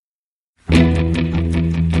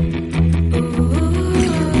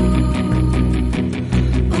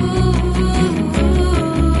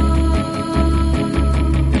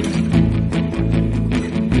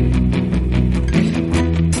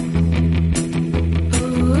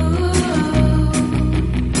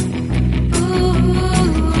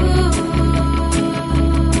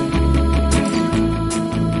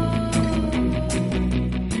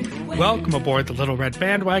welcome aboard the Little Red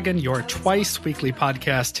Bandwagon, your twice weekly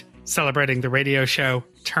podcast celebrating the radio show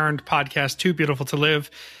turned podcast Too Beautiful to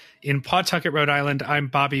Live in Pawtucket, Rhode Island. I'm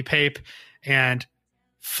Bobby Pape, and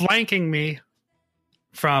flanking me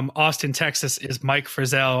from Austin, Texas is Mike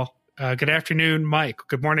Frizzell. Good afternoon, Mike.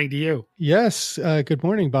 Good morning to you. Yes. Good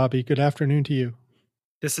morning, Bobby. Good afternoon to you.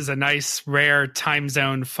 This is a nice, rare time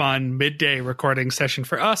zone, fun midday recording session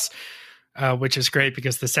for us, which is great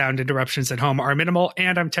because the sound interruptions at home are minimal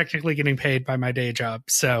and I'm technically getting paid by my day job.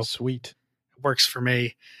 So sweet. It works for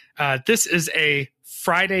me. This is a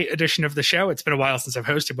Friday edition of the show. It's been a while since I've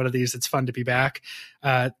hosted one of these. It's fun to be back.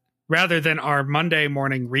 Rather than our Monday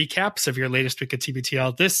morning recaps of your latest week at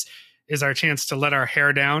TBTL, this is our chance to let our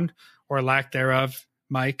hair down, or lack thereof,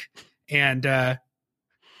 Mike, and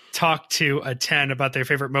talk to a 10 about their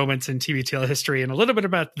favorite moments in TBTL history and a little bit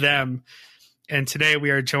about them. And today we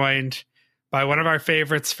are joined by one of our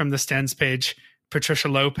favorites from the Stens page, Patricia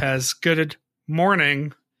Lopez. Good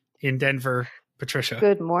morning in Denver, Patricia.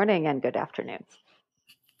 Good morning and good afternoon.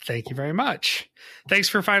 Thank you very much. Thanks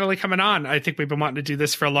for finally coming on. I think we've been wanting to do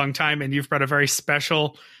this for a long time, and you've brought a very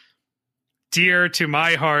special, dear to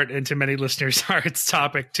my heart and to many listeners' hearts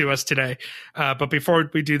topic to us today. But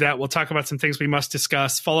before we do that, we'll talk about some things we must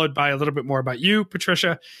discuss, followed by a little bit more about you,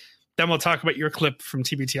 Patricia. Then we'll talk about your clip from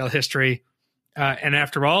TBTL history. And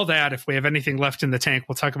after all that, if we have anything left in the tank,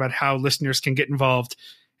 we'll talk about how listeners can get involved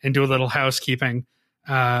and do a little housekeeping.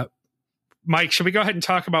 Mike, should we go ahead and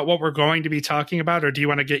talk about what we're going to be talking about, or do you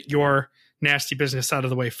want to get your nasty business out of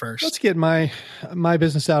the way first? Let's get my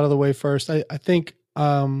business out of the way first. I think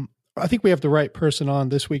we have the right person on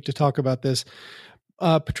this week to talk about this.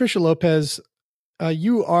 Patricia Lopez,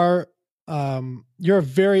 you're a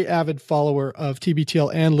very avid follower of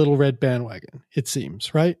TBTL and Little Red Bandwagon, it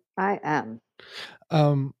seems, right? I am.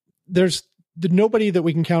 There's nobody that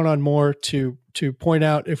we can count on more to point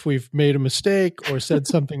out if we've made a mistake or said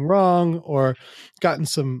something wrong or gotten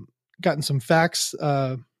some facts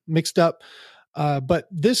mixed up. But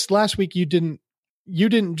this last week you didn't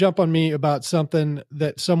jump on me about something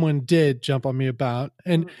that someone did jump on me about.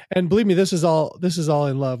 And believe me, this is all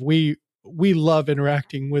in love. We love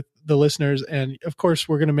interacting with the listeners, and of course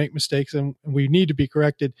we're going to make mistakes and we need to be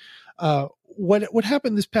corrected. What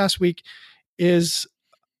happened this past week is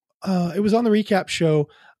it was on the recap show.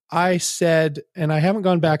 I said, and I haven't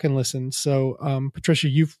gone back and listened. So, Patricia,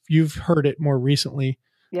 you've heard it more recently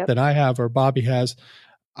than I have, or Bobby has.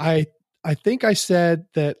 I think I said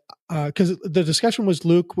that because the discussion was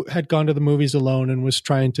Luke had gone to the movies alone and was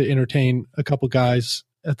trying to entertain a couple guys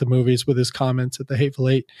at the movies with his comments at the Hateful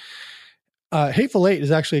Eight. Hateful Eight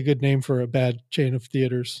is actually a good name for a bad chain of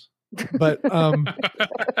theaters, but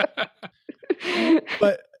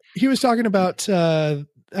but he was talking about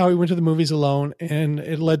how he went to the movies alone, and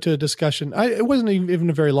it led to a discussion. It wasn't even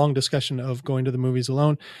a very long discussion of going to the movies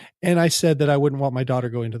alone. And I said that I wouldn't want my daughter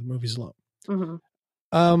going to the movies alone.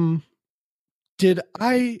 Mm-hmm. Did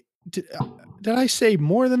I say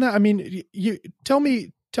more than that? I mean, you tell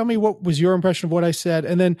me what was your impression of what I said,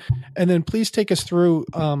 and then please take us through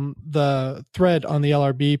the thread on the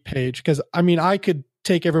LRB page, because I mean I could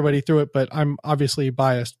take everybody through it, but I'm obviously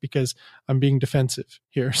biased because I'm being defensive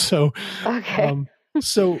here. So okay.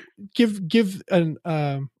 So give a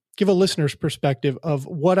listener's perspective of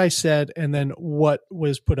what I said and then what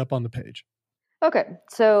was put up on the page. Okay.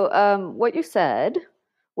 So what you said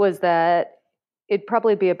was that it'd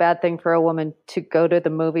probably be a bad thing for a woman to go to the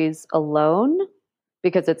movies alone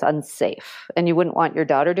because it's unsafe and you wouldn't want your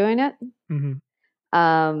daughter doing it.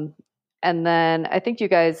 Mm-hmm. And then I think you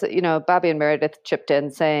guys, Bobby and Meredith chipped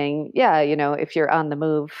in saying, yeah, if you're on the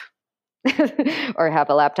move or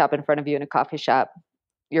have a laptop in front of you in a coffee shop,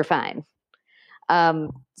 you're fine.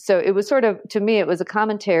 So it was sort of, to me, it was a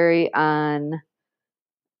commentary on,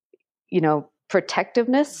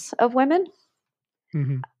 protectiveness of women.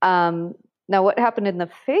 Mm-hmm. Now, what happened in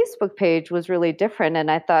the Facebook page was really different.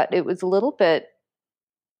 And I thought it was a little bit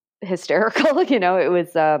hysterical. It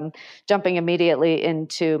was jumping immediately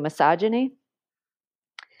into misogyny.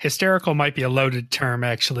 Hysterical might be a loaded term,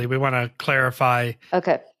 actually. We want to clarify.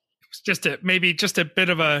 Okay. Just a bit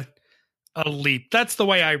of a leap. That's the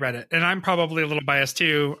way I read it. And I'm probably a little biased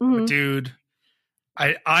too. Mm-hmm. Dude,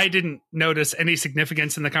 I didn't notice any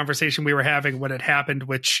significance in the conversation we were having when it happened,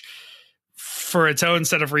 which for its own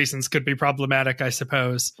set of reasons could be problematic, I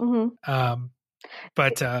suppose. Mm-hmm.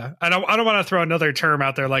 But I don't want to throw another term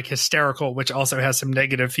out there like hysterical, which also has some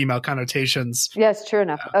negative female connotations. Yes, true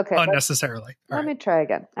enough. Okay. Unnecessarily. Let me try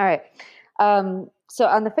again. All right. So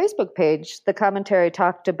on the Facebook page, the commentary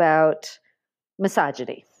talked about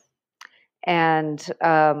misogyny and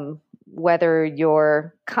whether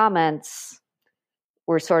your comments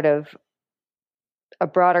were sort of a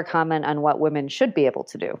broader comment on what women should be able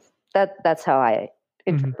to do. That's how I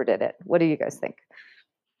interpreted it. What do you guys think?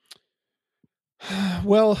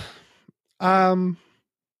 Well, I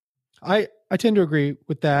tend to agree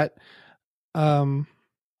with that. I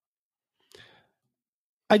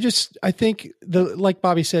think like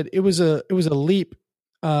Bobby said, it was a leap,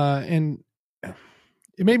 and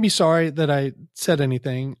it made me sorry that I said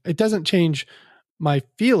anything. It doesn't change my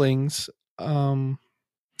feelings.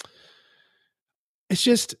 It's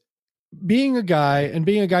just being a guy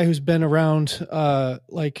who's been around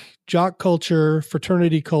like jock culture,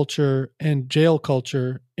 fraternity culture, and jail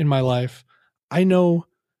culture in my life. I know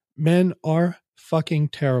men are fucking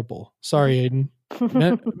terrible. Sorry, Aiden.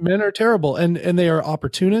 Men are terrible, and they are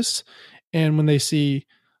opportunists. And when they see,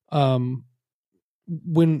 when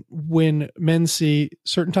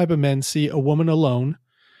certain type of men see a woman alone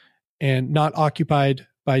and not occupied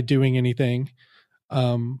by doing anything,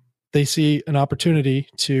 they see an opportunity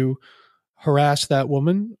to harass that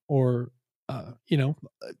woman, or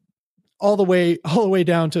all the way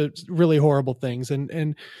down to really horrible things.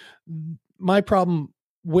 And my problem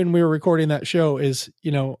when we were recording that show is,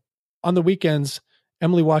 on the weekends,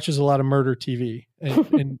 Emily watches a lot of murder TV,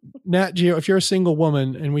 and Nat Geo. If you're a single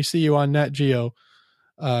woman and we see you on Nat Geo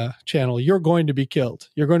channel, you're going to be killed.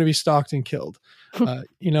 You're going to be stalked and killed.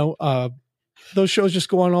 Those shows just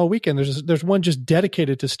go on all weekend. There's one just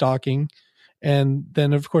dedicated to stalking. And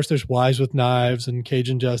then of course there's Wives with Knives and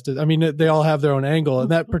Cajun Justice. I mean, they all have their own angle.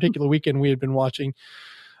 And that particular weekend we had been watching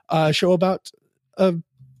a show about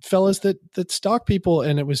fellas that stalk people,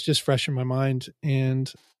 and it was just fresh in my mind.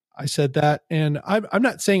 And I said that, and I'm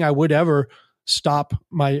not saying I would ever stop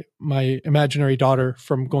my imaginary daughter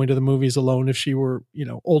from going to the movies alone if she were,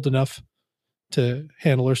 old enough to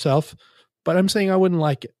handle herself. But I'm saying I wouldn't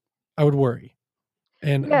like it. I would worry.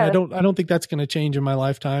 And I don't think that's going to change in my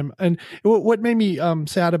lifetime. And what made me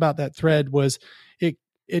sad about that thread was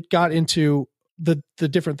it got into the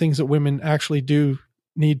different things that women actually do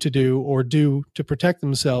need to do or do to protect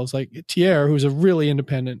themselves. Like Tiare, who's a really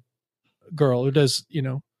independent girl who does,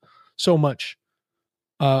 so much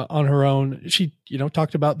on her own. She,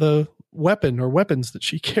 talked about the weapon or weapons that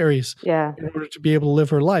she carries in order to be able to live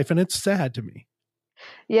her life. And it's sad to me.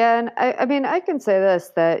 Yeah. And I mean, I can say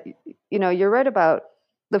this, that, you're right about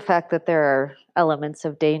the fact that there are elements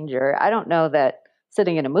of danger. I don't know that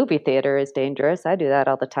sitting in a movie theater is dangerous. I do that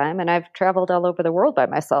all the time. And I've traveled all over the world by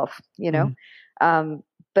myself,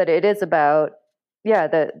 but it is about,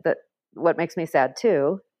 what makes me sad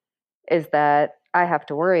too, is that I have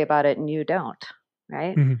to worry about it and you don't.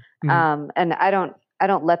 Right. And I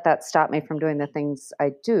don't let that stop me from doing the things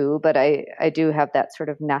I do, but I do have that sort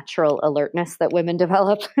of natural alertness that women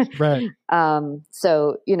develop. Right.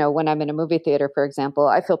 So, when I'm in a movie theater, for example,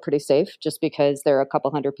 I feel pretty safe just because there are a couple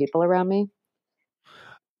hundred people around me.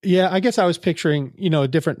 Yeah. I guess I was picturing, a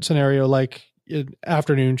different scenario, like an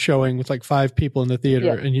afternoon showing with like 5 people in the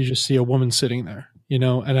theater and you just see a woman sitting there,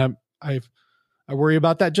 and I worry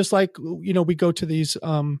about that. Just like, we go to these,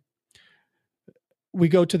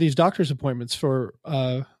 doctor's appointments for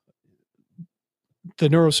the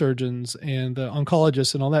neurosurgeons and the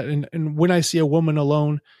oncologists and all that. And when I see a woman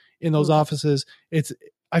alone in those offices,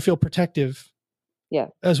 I feel protective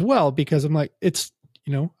as well, because I'm like, it's,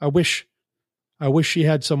 I wish she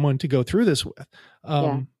had someone to go through this with.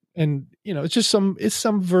 And, it's just some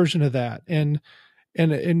version of that. And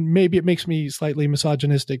maybe it makes me slightly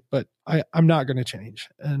misogynistic, but I'm not going to change.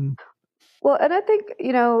 And I think,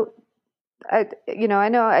 I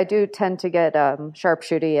know I do tend to get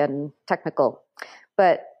sharpshooty and technical,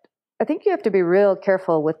 but I think you have to be real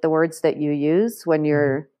careful with the words that you use when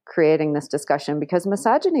you're creating this discussion, because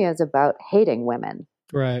misogyny is about hating women.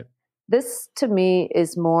 Right. This to me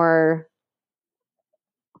is more,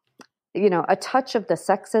 a touch of the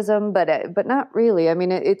sexism, but not really. I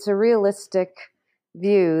mean, it's a realistic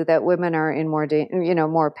view that women are in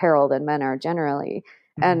more peril than men are generally.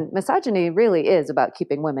 And misogyny really is about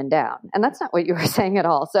keeping women down. And that's not what you were saying at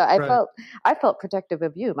all. So I felt protective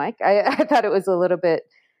of you, Mike. I thought it was a little bit,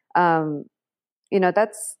 that's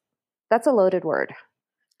a loaded word.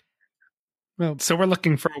 Well, so we're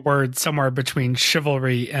looking for a word somewhere between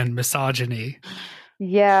chivalry and misogyny.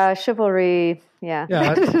 Yeah, chivalry. Yeah.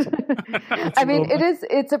 I mean,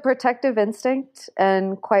 it's a protective instinct,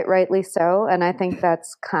 and quite rightly so. And I think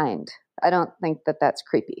that's kind. I don't think that that's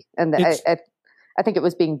creepy. And I think it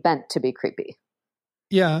was being bent to be creepy.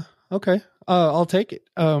 Yeah. Okay. I'll take it.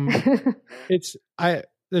 There's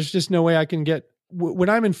just no way I can get, when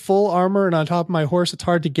I'm in full armor and on top of my horse, it's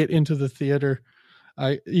hard to get into the theater.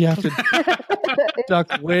 You have to,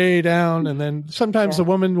 duck way down, and then sometimes the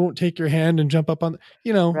woman won't take your hand and jump up on.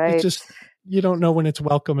 Right. It's just you don't know when it's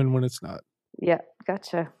welcome and when it's not. Yeah,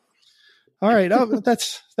 gotcha. All right,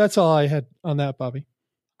 that's all I had on that, Bobby.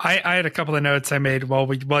 I had a couple of notes I made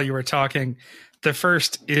while you were talking. The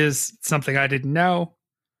first is something I didn't know,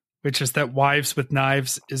 which is that wives with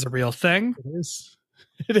knives is a real thing. It is.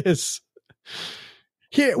 It is.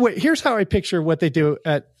 Here's how I picture what they do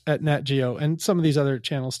at Nat Geo and some of these other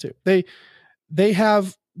channels too. They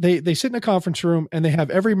sit in a conference room and they have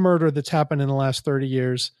every murder that's happened in the last 30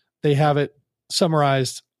 years. They have it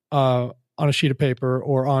summarized on a sheet of paper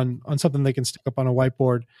or on something they can stick up on a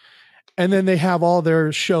whiteboard. And then they have all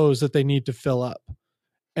their shows that they need to fill up.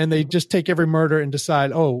 And they just take every murder and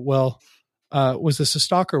decide, oh, well, was this a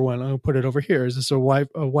stalker one? I'll put it over here. Is this a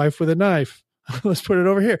wife with a knife? Let's put it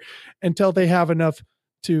over here, until they have enough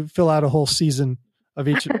to fill out a whole season of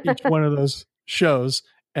each one of those shows.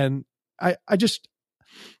 And I just,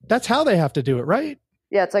 that's how they have to do it, right?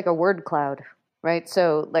 Yeah, it's like a word cloud, right?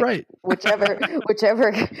 So like right.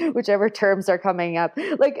 whichever terms are coming up.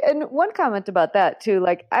 Like, and one comment about that too,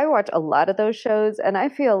 like I watch a lot of those shows and I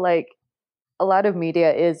feel like a lot of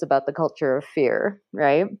media is about the culture of fear,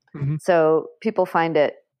 right? Mm-hmm. So people find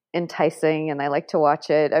it enticing and they like to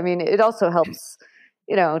watch it. I mean, it also helps,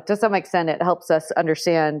 to some extent, it helps us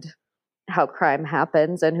understand how crime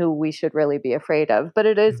happens and who we should really be afraid of. But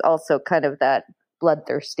it is also kind of that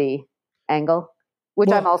bloodthirsty angle,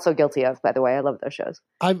 which I'm also guilty of, by the way. I love those shows.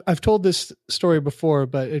 I've told this story before,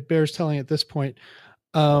 but it bears telling at this point.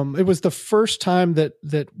 It was the first time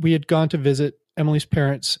that we had gone to visit Emily's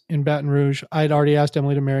parents in Baton Rouge. I had already asked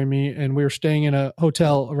Emily to marry me, and we were staying in a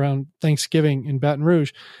hotel around Thanksgiving in Baton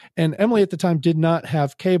Rouge. And Emily at the time did not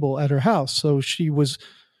have cable at her house, so she was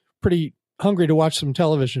pretty hungry to watch some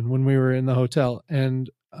television when we were in the hotel. And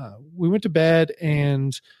we went to bed,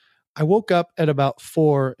 and I woke up at about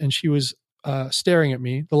 4, and she was staring at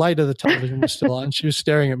me. The light of the television was still on. She was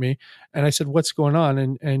staring at me, and I said, "What's going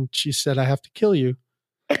on?" And she said, "I have to kill you."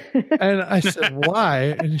 And I said,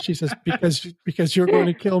 "Why?" And she says, because you're going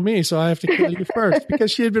to kill me, so I have to kill you first. Because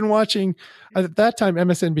she had been watching, at that time,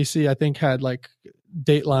 MSNBC, I think, had like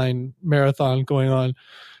Dateline marathon going on.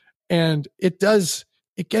 And it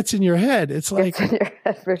gets in your head. It's like,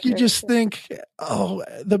 you just think, oh,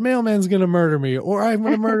 the mailman's going to murder me, or I'm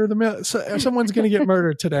going to murder the mail. So someone's going to get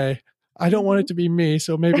murdered today. I don't want it to be me,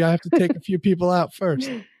 so maybe I have to take a few people out first.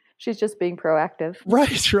 She's just being proactive.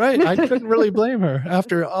 Right. I couldn't really blame her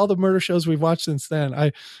after all the murder shows we've watched since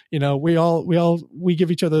then. We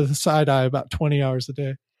give each other the side eye about 20 hours a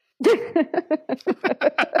day.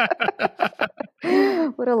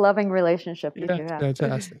 What a loving relationship you have.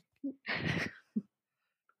 Fantastic.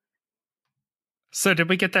 So did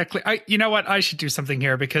we get that clear? You know what? I should do something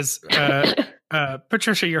here because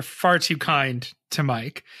Patricia, you're far too kind to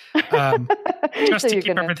Mike. Just to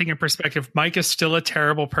keep everything in perspective, Mike is still a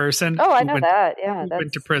terrible person. Oh, I know that. Yeah, who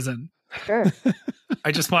went to prison. Sure.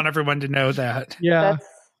 I just want everyone to know that. Yeah, that's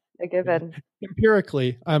a given.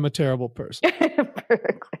 Empirically, I'm a terrible person.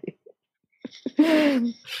 Empirically.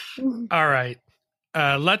 All right,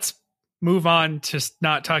 let's move on to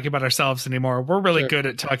not talking about ourselves anymore. We're really good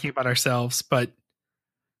at talking about ourselves, but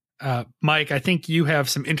Mike, I think you have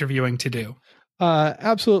some interviewing to do.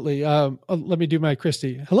 Absolutely. Let me do my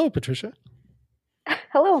Christy. Hello, Patricia.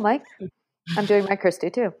 Hello, Mike. I'm doing my Christy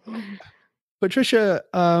too. Patricia,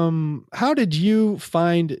 how did you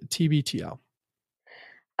find TBTL?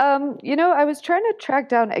 I was trying to track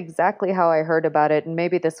down exactly how I heard about it, and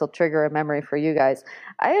maybe this will trigger a memory for you guys.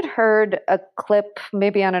 I had heard a clip,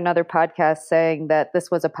 maybe on another podcast, saying that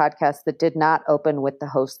this was a podcast that did not open with the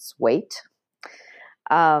host's weight.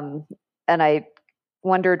 And I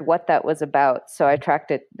wondered what that was about. So I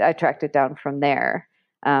tracked it down from there,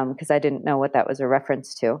 because I didn't know what that was a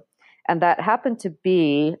reference to. And that happened to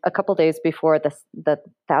be a couple days before the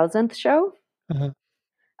 1000th show. Uh-huh.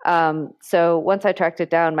 So once I tracked it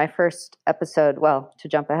down, my first episode, well, to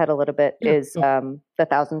jump ahead a little bit, is the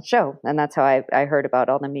 1000th show. And that's how I heard about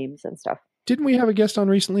all the memes and stuff. Didn't we have a guest on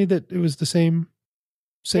recently that it was the same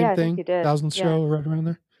thing? I think you did. 1000th show, right around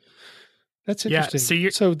there. That's interesting. Yeah,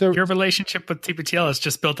 so your relationship with TBTL is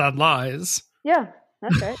just built on lies. Yeah,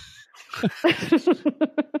 that's right.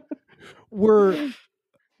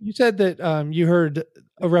 You said that you heard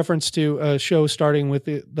a reference to a show starting with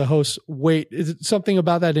the host's weight. Is it something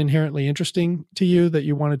about that inherently interesting to you that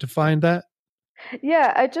you wanted to find that?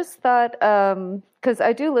 Yeah, I just thought, because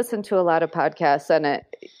I do listen to a lot of podcasts, and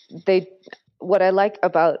what I like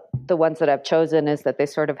about the ones that I've chosen is that they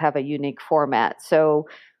sort of have a unique format. So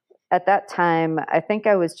at that time, I think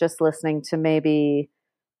I was just listening to maybe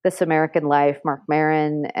This American Life, Marc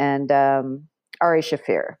Maron, and Ari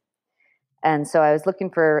Shafir. And so I was looking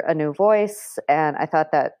for a new voice, and I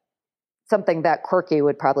thought that something that quirky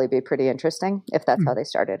would probably be pretty interesting if that's how they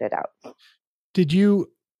started it out. Did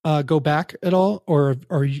you go back at all, or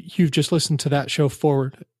you've just listened to that show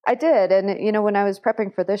forward? I did. And, you know, when I was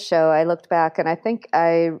prepping for this show, I looked back, and I think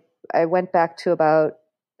I went back to about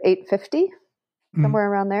 850, somewhere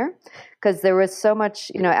around there, because there was so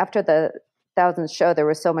much, you know, after the 1000th show, there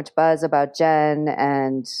was so much buzz about Jen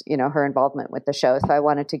and, you know, her involvement with the show. So I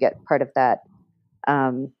wanted to get part of that,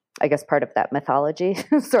 I guess, part of that mythology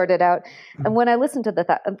sorted out. And when I listened to the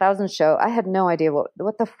 1000th show, I had no idea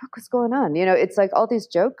what the fuck was going on. You know, it's like all these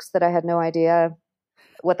jokes that I had no idea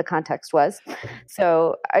what the context was.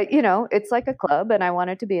 So, you know, it's like a club, and I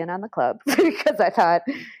wanted to be in on the club because I thought,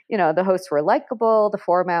 you know, the hosts were likable, the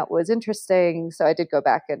format was interesting. So I did go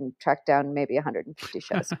back and track down maybe 150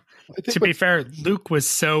 shows. To be fair, Luke was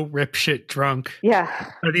so ripshit drunk. Yeah.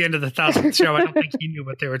 At the end of the 1000th show, I don't think he knew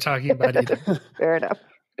what they were talking about either. Fair enough.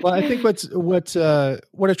 Well, I think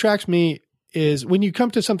what attracts me is when you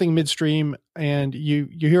come to something midstream and you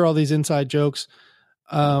hear all these inside jokes.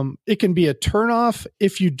 It can be a turnoff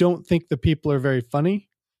if you don't think the people are very funny.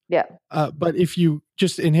 Yeah. But if you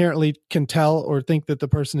just inherently can tell or think that the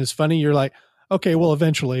person is funny, you're like, okay, well,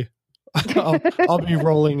 eventually I'll be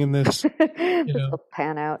rolling in this. You know. It'll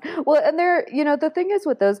pan out. Well, and they're, you know, the thing is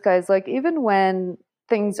with those guys, like even when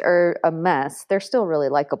things are a mess, they're still really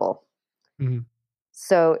likable. Mm-hmm.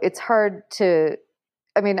 So it's hard to,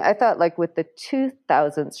 I mean, I thought like with the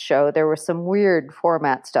 2000s show, there was some weird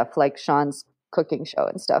format stuff like Sean's cooking show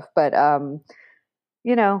and stuff, but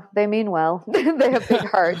you know, they mean well. They have big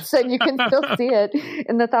hearts, and you can still see it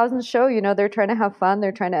in the 1000th show. You know, they're trying to have fun,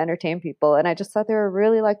 they're trying to entertain people, and I just thought they were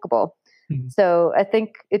really likable. Mm-hmm. So I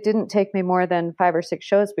think it didn't take me more than 5 or 6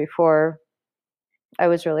 shows before I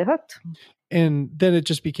was really hooked. And then it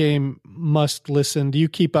just became must listen. Do you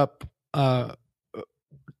keep up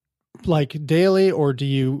like daily, or do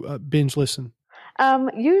you binge listen?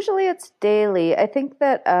 Usually it's daily. I think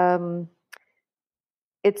that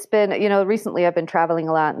it's been, you know, recently I've been traveling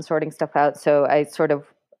a lot and sorting stuff out. So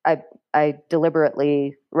I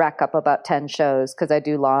deliberately rack up about 10 shows because I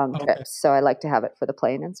do long trips. So I like to have it for the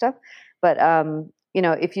plane and stuff. But, you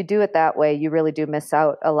know, if you do it that way, you really do miss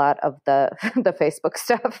out a lot of the Facebook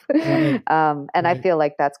stuff. Right. And right. I feel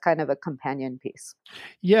like that's kind of a companion piece.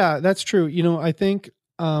 Yeah, that's true. You know, I think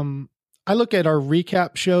I look at our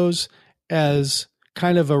recap shows as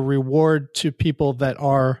kind of a reward to people that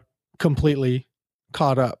are completely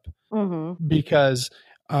caught up, because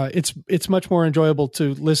it's much more enjoyable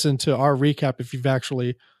to listen to our recap if you've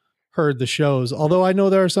actually heard the shows. Although I know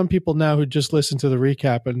there are some people now who just listen to the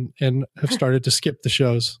recap and have started to skip the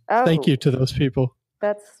shows. Oh, thank you to those people.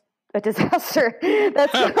 That's a disaster.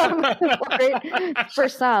 That's great for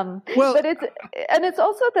some. Well, but it's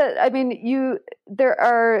also that, I mean, there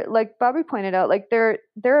are, like Bobby pointed out, like there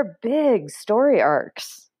are big story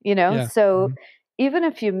arcs, you know? Yeah. So even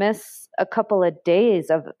if you miss a couple of days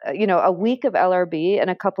of, you know, a week of LRB and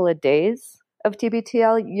a couple of days of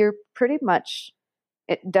TBTL, you're pretty much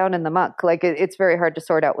down in the muck. Like it's very hard to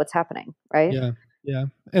sort out what's happening, right? Yeah. Yeah.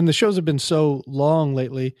 And the shows have been so long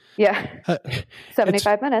lately. Yeah.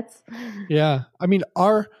 75 minutes. Yeah. I mean,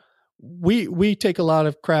 we take a lot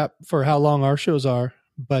of crap for how long our shows are,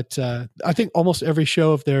 but I think almost every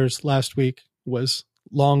show of theirs last week was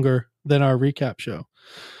longer than our recap show.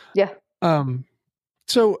 Yeah.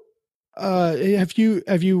 So have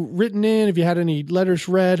you written in? Have you had any letters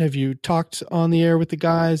read? Have you talked on the air with the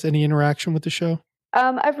guys? Any interaction with the show?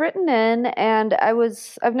 I've written in, and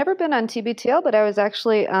I've never been on TBTL, but I was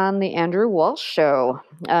actually on the Andrew Walsh show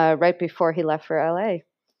right before he left for LA.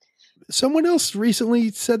 Someone else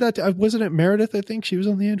recently said that. Wasn't it Meredith? I think she was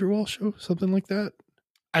on the Andrew Walsh show, something like that.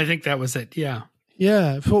 I think that was it. Yeah.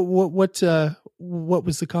 Yeah. So what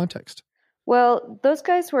was the context? Well, those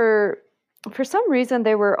guys were, for some reason,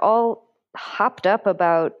 they were all hopped up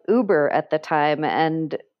about Uber at the time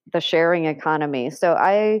and the sharing economy. So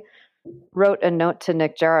I wrote a note to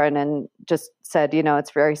Nick Jarin and just said, you know, it's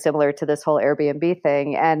very similar to this whole Airbnb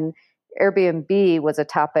thing. And Airbnb was a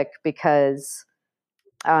topic because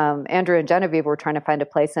Andrew and Genevieve were trying to find a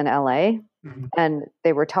place in LA, and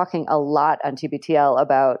they were talking a lot on TBTL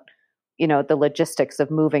about, you know, the logistics of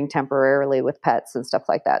moving temporarily with pets and stuff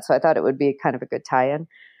like that. So I thought it would be kind of a good tie-in.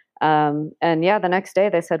 And yeah, the next day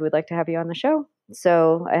they said, we'd like to have you on the show.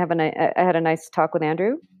 So I had a nice talk with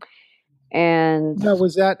Andrew. And now,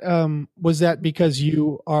 was that because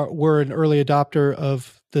you were an early adopter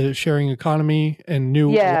of the sharing economy and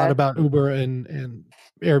knew a lot about Uber and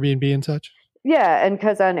Airbnb and such? Yeah, and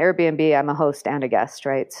because on Airbnb I'm a host and a guest,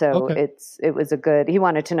 right? So Okay. it was a good. He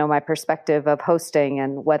wanted to know my perspective of hosting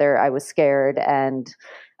and whether I was scared and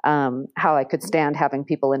how I could stand having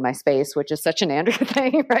people in my space, which is such an Andrew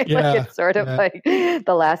thing, right? Yeah, Like it's sort of yeah. like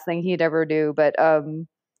the last thing he'd ever do. But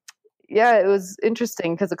yeah, it was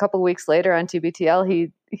interesting because a couple of weeks later on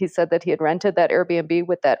TBTL, he said that he had rented that Airbnb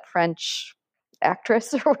with that French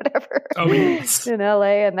actress or whatever in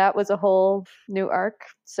LA, and that was a whole new arc.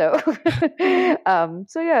 So, so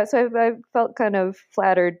I felt kind of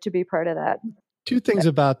flattered to be part of that. Two things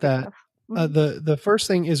about that. The first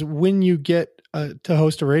thing is when you get to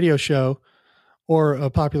host a radio show or a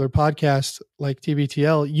popular podcast like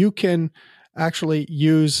TBTL, you can actually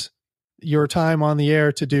use your time on the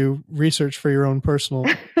air to do research for your own personal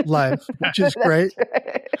life, which is great.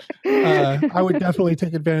 Right. I would definitely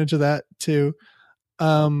take advantage of that too.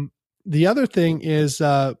 The other thing is,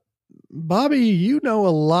 Bobby, you know a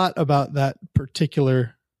lot about that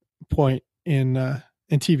particular point in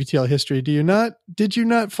TBTL history. Do you not? Did you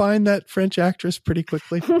not find that French actress pretty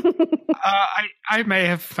quickly? I may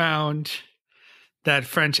have found that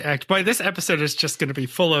French act. Boy, this episode is just going to be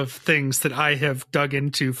full of things that I have dug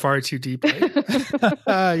into far too deeply.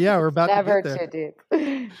 Yeah, we're about never to get there. too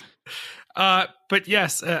deep. But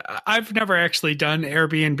yes, I've never actually done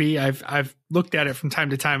Airbnb. I've looked at it from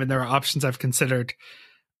time to time, and there are options I've considered.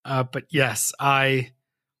 But yes, I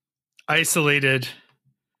isolated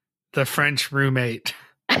the French roommate.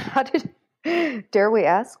 How dare we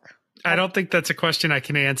ask? I don't think that's a question I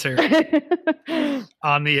can answer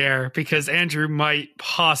on the air because Andrew might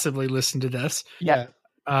possibly listen to this. Yeah.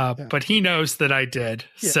 But he knows that I did.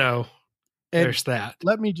 Yeah. So there's that.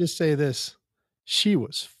 Let me just say this. She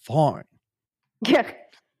was fine. Yeah.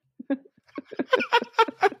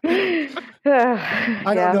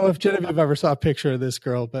 I don't know if Genevieve ever saw a picture of this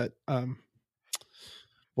girl, but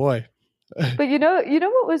boy. But you know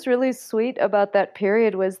what was really sweet about that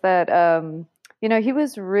period was that he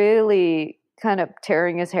was really kind of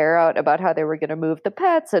tearing his hair out about how they were going to move the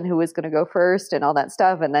pets and who was going to go first and all that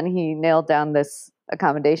stuff, and then he nailed down this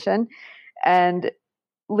accommodation, and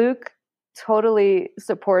Luke totally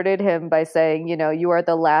supported him by saying, you are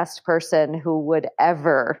the last person who would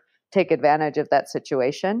ever take advantage of that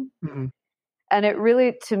situation. Mm-hmm. And it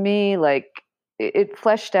really, to me, like it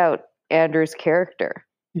fleshed out Andrew's character,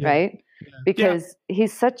 right? Yeah. Because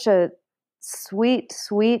he's such a sweet,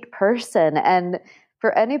 sweet person. And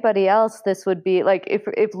for anybody else, this would be like,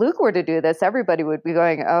 if Luke were to do this, everybody would be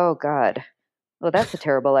going, oh God, well, that's a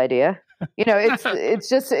terrible idea. It's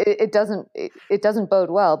just, it doesn't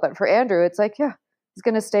bode well. But for Andrew, it's like, yeah, he's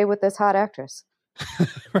going to stay with this hot actress.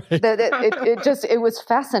 Right. It was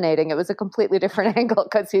fascinating. It was a completely different angle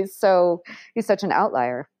because he's such an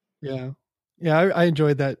outlier. Yeah. Yeah. I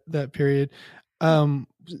enjoyed that period. Did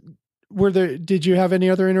you have any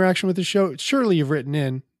other interaction with the show? Surely you've written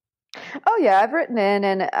in. Oh yeah, I've written in,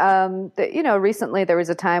 and recently there was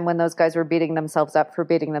a time when those guys were beating themselves up for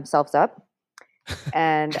beating themselves up.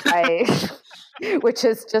 And which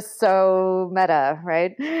is just so meta,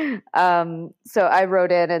 right? So I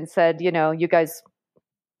wrote in and said, you guys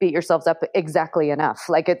beat yourselves up exactly enough.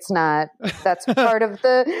 Like that's part of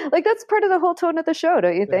the whole tone of the show,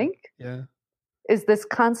 don't you think? Yeah. Is this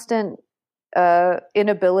constant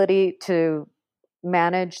inability to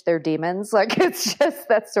manage their demons. Like it's just,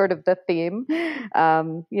 that's sort of the theme.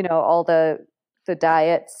 All the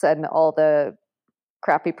diets and all the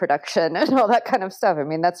crappy production and all that kind of stuff. I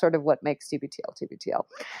mean, that's sort of what makes TBTL.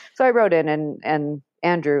 So I wrote in and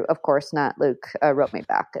Andrew, of course, not Luke, wrote me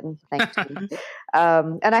back and thanked me.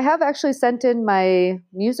 And I have actually sent in my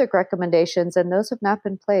music recommendations and those have not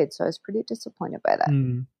been played. So I was pretty disappointed by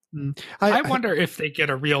that. I wonder if they get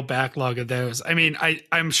a real backlog of those. I mean,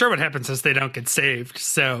 I'm sure what happens is they don't get saved.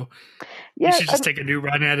 So you should just take a new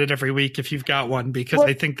run at it every week if you've got one, because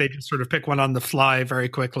I think they just sort of pick one on the fly very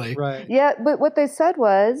quickly. Right. Yeah. But what they said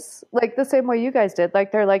was like the same way you guys did.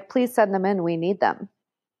 Like they're like, please send them in. We need them.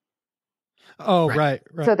 Oh, right.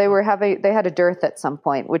 So they had a dearth at some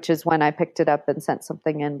point, which is when I picked it up and sent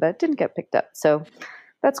something in, but it didn't get picked up. So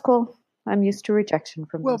that's cool. I'm used to rejection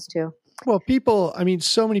from those two. Well,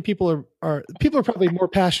 so many people are probably more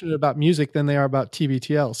passionate about music than they are about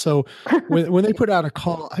TBTL. So when they put out a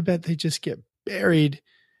call, I bet they just get buried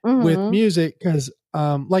with music because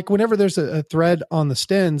like whenever there's a thread on the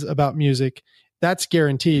Stens about music, that's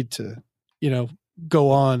guaranteed to,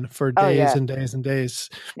 go on for days and days and days.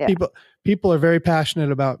 Yeah. People are very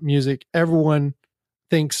passionate about music. Everyone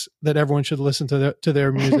thinks that everyone should listen to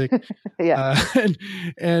their music. Yeah.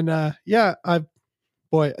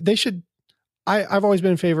 They should. I've always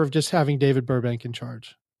been in favor of just having David Burbank in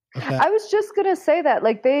charge. of that. I was just gonna say that,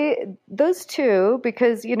 like those two,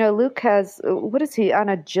 because Luke has, what is he on,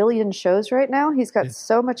 a jillion shows right now? He's got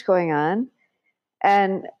so much going on,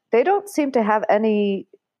 and they don't seem to have any.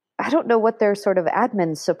 I don't know what their sort of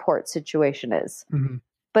admin support situation is,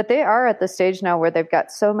 but they are at the stage now where they've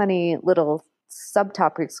got so many little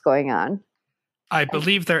subtopics going on. I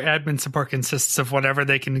believe their admin support consists of whatever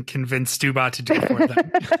they can convince Stuba to do for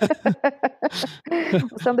them.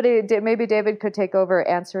 Maybe David could take over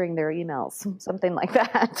answering their emails, something like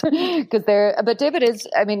that. But David is,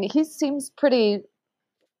 he seems pretty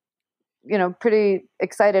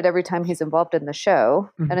excited every time he's involved in the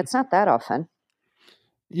show, and it's not that often.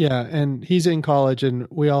 Yeah, and he's in college, and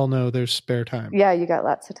we all know there's spare time. Yeah, you got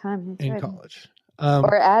lots of time. That's in right. college.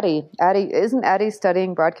 Or Addie. Isn't Addie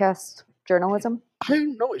studying broadcast journalism? I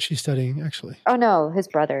don't know what she's studying, actually. Oh, no, his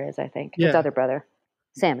brother is, I think. His other brother,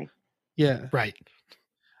 Sammy. Yeah. Right.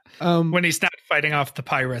 When he's not fighting off the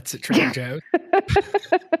pirates at Trader Joe's.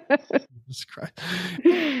 Jesus Christ.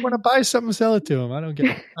 Want to buy something, sell it to him. I don't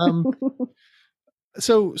get it.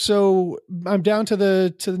 So I'm down to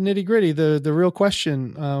the nitty gritty, the real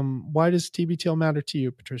question. Why does TBTL matter to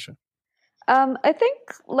you, Patricia? I think,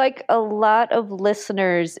 like a lot of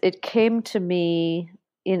listeners, it came to me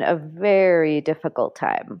in a very difficult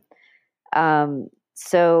time.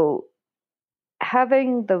 So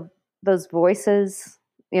having those voices,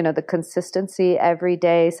 the consistency every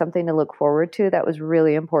day, something to look forward to, that was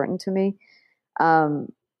really important to me.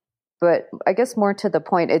 But I guess more to the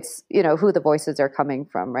point, it's, who the voices are coming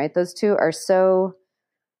from, right? Those two are so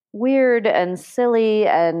weird and silly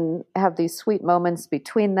and have these sweet moments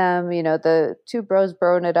between them. The two bros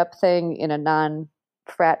broing it up thing in a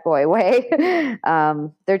non-frat boy way.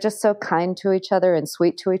 They're just so kind to each other and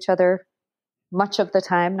sweet to each other much of the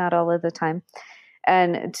time, not all of the time.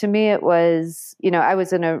 And to me, it was, I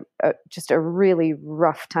was in just a really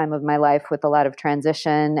rough time of my life with a lot of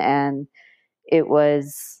transition, and it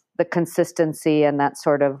was the consistency and that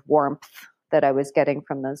sort of warmth that I was getting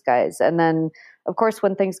from those guys. And then, of course,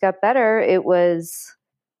 when things got better, it was,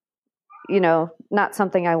 not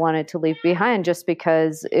something I wanted to leave behind, just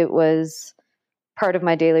because it was part of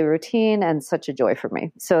my daily routine and such a joy for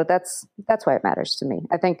me. So that's why it matters to me.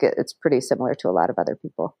 I think it's pretty similar to a lot of other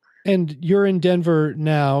people. And you're in Denver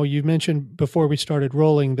now. You mentioned before we started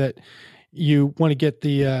rolling that you want to get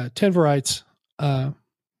the Tenverites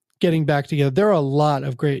getting back together. There are a lot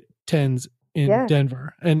of great Tens in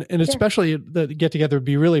Denver, and especially the get together would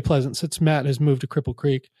be really pleasant since Matt has moved to Cripple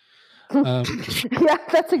Creek. Yeah,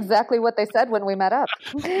 that's exactly what they said when we met up.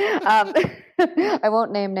 I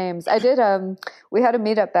won't name names. I did. We had a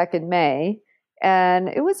meetup back in May, and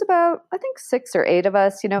it was about, I think, 6 or 8 of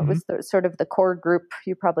us. It was sort of the core group.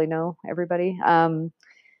 You probably know everybody.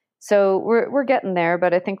 So we're getting there,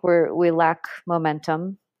 but I think we lack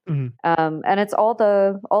momentum. And it's all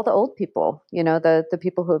the old people, the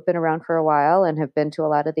people who have been around for a while and have been to a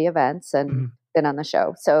lot of the events and been on the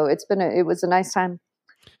show. So it was a nice time.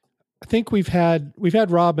 I think we've had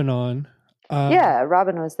Robin on.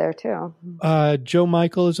 Robin was there too. Joe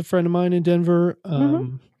Michael is a friend of mine in Denver.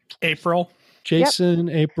 April. Jason,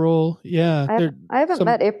 yep. April. Yeah. I haven't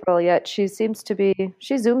met April yet. She seems to be,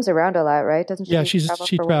 she zooms around a lot, right? Doesn't she? Yeah, she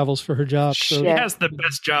travels for her job. So. She has the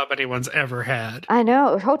best job anyone's ever had. I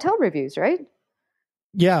know. Hotel reviews, right?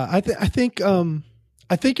 Yeah. I think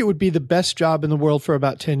it would be the best job in the world for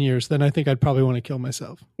about 10 years. Then I think I'd probably want to kill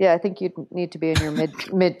myself. Yeah. I think you'd need to be in your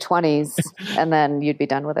mid 20s and then you'd be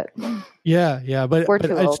done with it. Yeah. But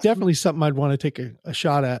it's definitely something I'd want to take a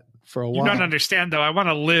shot at for a while. You don't understand, though. I want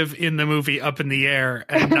to live in the movie Up in the Air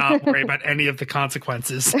and not worry about any of the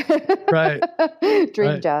consequences. Right.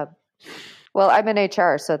 Dream job. Well, I'm in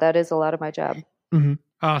HR, so that is a lot of my job. Mm-hmm.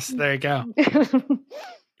 Oh, so there you go.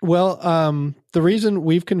 Well, the reason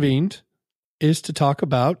we've convened is to talk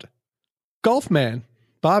about Golfman.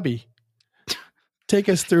 Bobby, take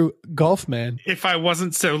us through Golfman. If I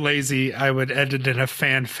wasn't so lazy, I would end it in a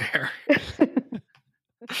fanfare.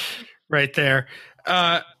 Right there.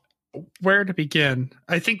 Where to begin?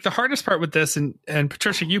 I think the hardest part with this, and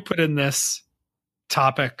Patricia, you put in this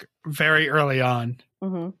topic very early on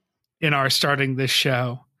in our starting this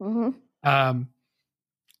show. And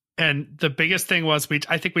the biggest thing was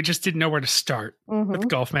I think we just didn't know where to start with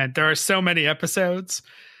Golfman. There are so many episodes.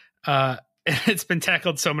 It's been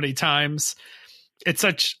tackled so many times. It's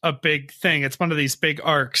such a big thing. It's one of these big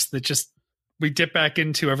arcs that just we dip back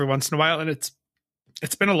into every once in a while, and it's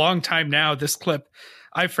been a long time now. This clip,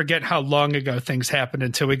 I forget how long ago things happened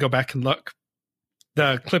until we go back and look.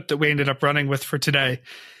 The clip that we ended up running with for today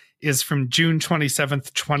is from June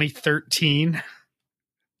 27th, 2013.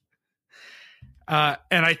 And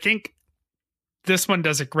I think this one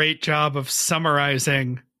does a great job of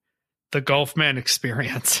summarizing the Golfman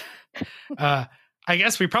experience. I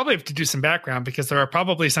guess we probably have to do some background because there are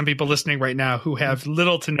probably some people listening right now who have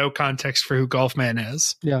little to no context for who Golfman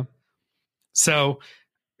is. Yeah. So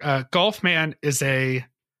Golfman is a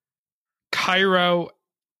Cairo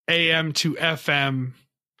AM to FM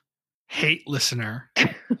hate listener.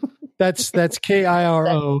 That's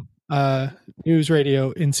KIRO news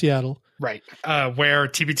radio in Seattle. Right. Where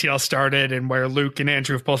TBTL started and where Luke and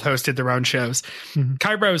Andrew have both hosted their own shows. Mhm.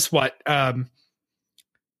 Cairo's what?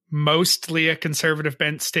 Mostly a conservative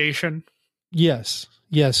bent station. Yes,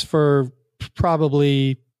 for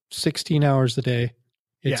probably 16 hours a day.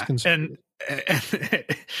 It's and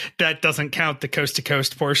that doesn't count the coast to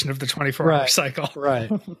coast portion of the 24-hour cycle. Right.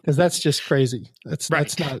 Because that's just crazy. That's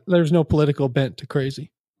not, there's no political bent to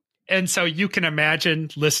crazy. And so you can imagine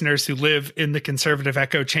listeners who live in the conservative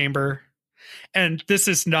echo chamber. And this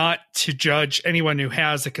is not to judge anyone who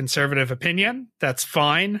has a conservative opinion. That's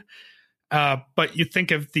fine. But you think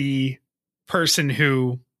of the person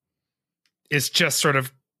who is just sort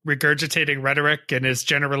of regurgitating rhetoric and is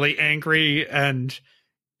generally angry and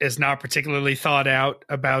is not particularly thought out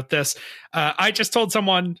about this. I just told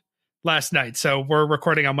someone last night, so we're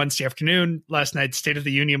recording on Wednesday afternoon. Last night, State of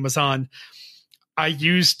the Union was on. I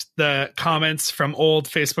used the comments from old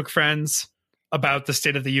Facebook friends about the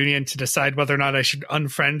State of the Union to decide whether or not I should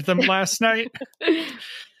unfriend them last night.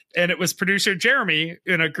 And it was producer Jeremy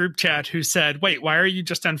in a group chat who said, wait, why are you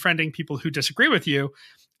just unfriending people who disagree with you?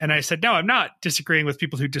 And I said, no, I'm not disagreeing with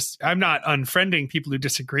people who I'm not unfriending people who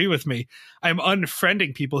disagree with me. I'm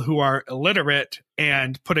unfriending people who are illiterate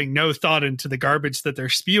and putting no thought into the garbage that they're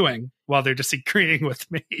spewing while they're disagreeing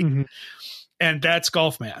with me. Mm-hmm. And that's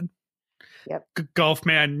Golfman. Yep.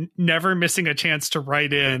 Golfman never missing a chance to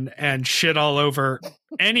write in and shit all over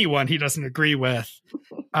anyone he doesn't agree with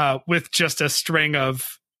just a string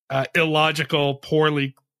of illogical,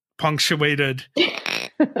 poorly punctuated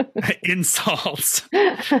insults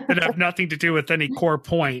that have nothing to do with any core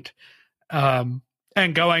point, and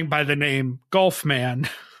going by the name Golfman.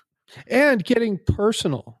 And getting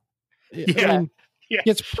personal. Yeah. I mean, it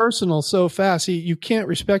gets personal so fast. You can't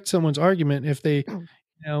respect someone's argument if they,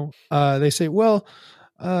 they say, well,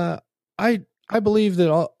 I believe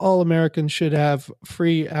that all Americans should have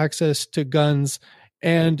free access to guns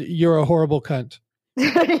and you're a horrible cunt.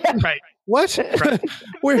 Right. What? Right.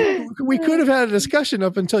 we could have had a discussion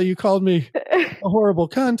up until you called me a horrible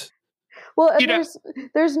cunt. Well, and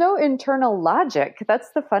there's no internal logic. That's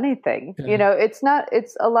the funny thing. Yeah.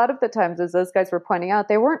 It's a lot of the times, as those guys were pointing out,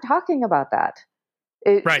 they weren't talking about that.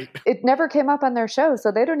 It never came up on their show,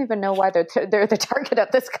 so they don't even know why they're the target of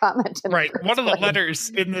this comment. Right. One of the letters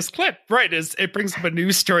in this clip, is it brings up a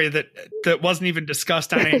news story that wasn't even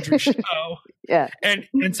discussed on Andrew's show. Yeah.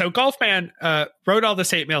 And so Golfman wrote all this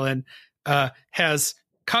hate mail in, has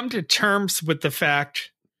come to terms with the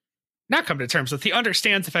fact, not come to terms with, he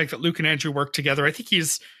understands the fact that Luke and Andrew work together. I think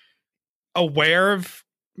he's aware of,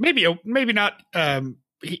 maybe not,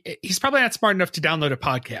 he's probably not smart enough to download a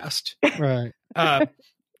podcast. Right.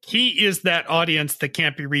 He is that audience that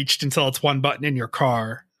can't be reached until it's one button in your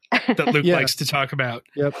car that Luke likes to talk about.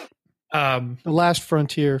 Yep. The last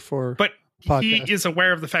frontier for podcast. He is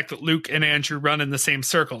aware of the fact that Luke and Andrew run in the same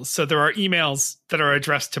circles. So there are emails that are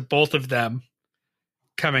addressed to both of them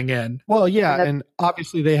coming in. Well, yeah. And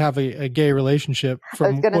obviously they have a gay relationship.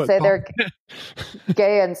 I was going to say they're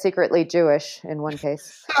gay and secretly Jewish in one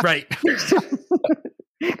case. Right.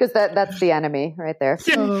 Because that's the enemy right there.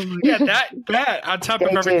 Yeah, that on top of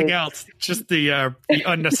everything else, just the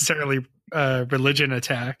unnecessarily religion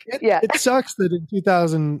attack. It sucks that in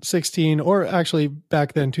 2016, or actually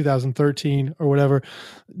back then 2013 or whatever,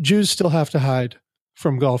 Jews still have to hide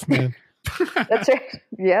from Golfman. That's right.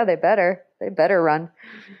 Yeah, they better run.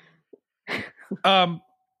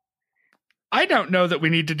 I don't know that we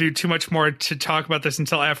need to do too much more to talk about this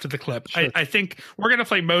until after the clip. Sure. I think we're going to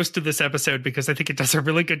play most of this episode because I think it does a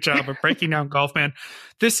really good job of breaking down Golfman.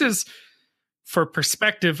 This is, for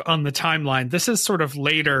perspective on the timeline, this is sort of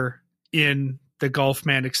later in the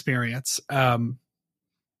Golfman experience.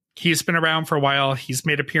 He's been around for a while. He's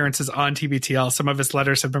made appearances on TBTL. Some of his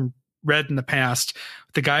letters have been read in the past.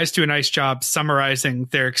 The guys do a nice job summarizing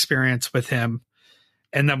their experience with him.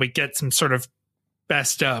 And then we get some sort of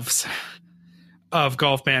best ofs of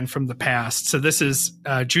Golfman from the past. So this is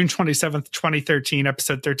June 27th, 2013,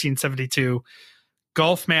 episode 1372,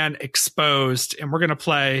 Golfman Exposed. And we're going to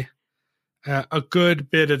play a good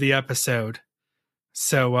bit of the episode.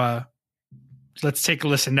 So let's take a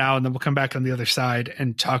listen now, and then we'll come back on the other side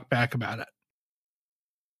and talk back about it.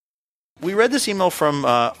 We read this email from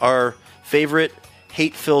our favorite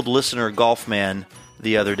hate-filled listener Golfman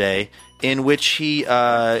the other day, in which he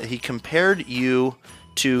compared you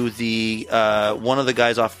to the one of the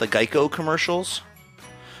guys off the Geico commercials.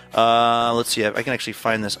 Let's see. I can actually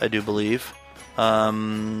find this, I do believe. Or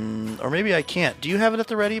maybe I can't. Do you have it at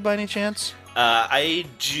the ready by any chance? I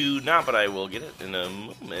do not, but I will get it in a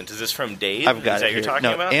moment. Is this from Dave? I've got Is that it you're here. talking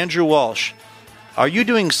No, about? Andrew Walsh. Are you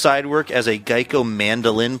doing side work as a Geico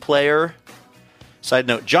mandolin player? Side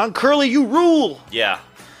note, John Curley, you rule! Yeah.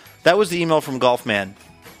 That was the email from Golfman.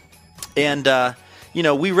 And,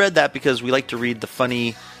 we read that because we like to read the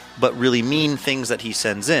funny but really mean things that he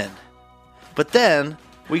sends in. But then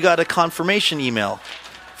we got a confirmation email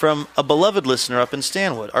from a beloved listener up in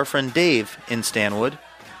Stanwood, our friend Dave in Stanwood,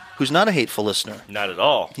 who's not a hateful listener. Not at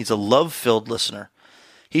all. He's a love-filled listener.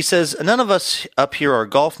 He says, none of us up here are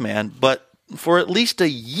Golfman, but for at least a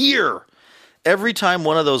year, every time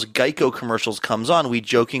one of those Geico commercials comes on, we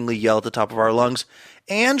jokingly yell at the top of our lungs,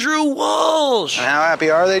 Andrew Walsh! And how happy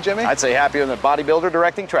are they, Jimmy? I'd say happier than a bodybuilder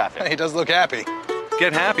directing traffic. He does look happy.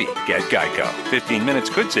 Get happy. Get Geico. 15 minutes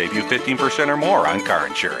could save you 15% or more on car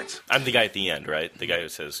insurance. I'm the guy at the end, right? The guy who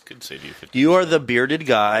says, could save you 50%. You are the bearded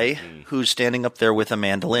guy who's standing up there with a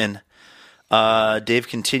mandolin. Dave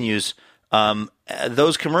continues,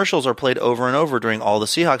 those commercials are played over and over during all the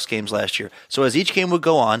Seahawks games last year. So as each game would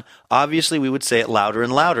go on, obviously we would say it louder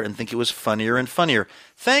and louder and think it was funnier and funnier.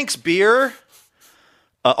 Thanks, beer!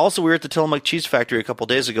 Also, we were at the Tillamook Cheese Factory a couple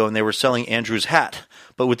days ago, and they were selling Andrew's hat,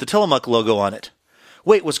 but with the Tillamook logo on it.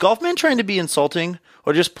 Wait, was Golfman trying to be insulting,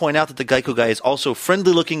 or just point out that the Geico guy is also a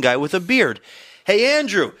friendly-looking guy with a beard? Hey,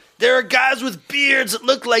 Andrew, there are guys with beards that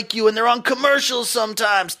look like you, and they're on commercials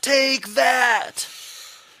sometimes. Take that!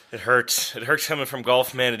 It hurts. It hurts coming from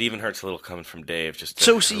Golfman. It even hurts a little coming from Dave.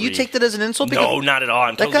 So you take that as an insult? No, not at all.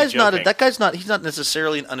 I'm totally joking. He's not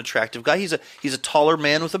necessarily an unattractive guy. He's a taller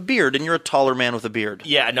man with a beard, and you're a taller man with a beard.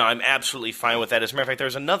 Yeah, no, I'm absolutely fine with that. As a matter of fact,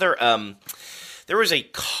 there's another. There was a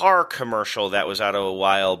car commercial that was out a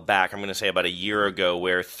while back, I'm going to say about a year ago,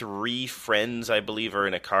 where three friends, I believe, are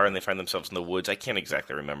in a car and they find themselves in the woods. I can't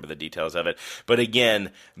exactly remember the details of it. But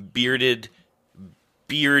again, bearded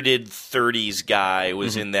 30s guy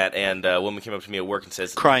was in that, and a woman came up to me at work and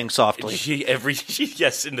says, crying softly.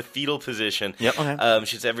 Yes, in the fetal position. Yep. Okay.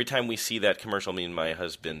 She says, every time we see that commercial, me and my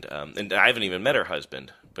husband, and I haven't even met her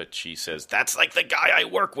husband, but she says, that's like the guy I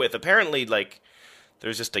work with. Apparently, like,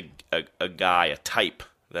 there's just a guy, a type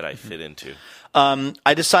that I fit into.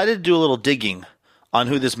 I decided to do a little digging on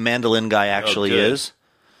who this mandolin guy actually is.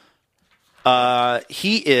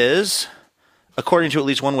 He is, according to at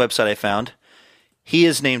least one website I found, he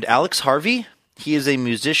is named Alex Harvey. He is a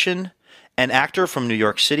musician and actor from New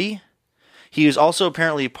York City. He is also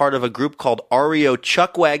apparently part of a group called REO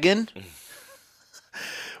Chuckwagon,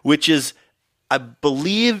 which is, I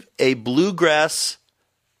believe, a bluegrass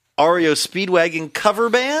REO Speedwagon cover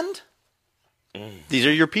band. These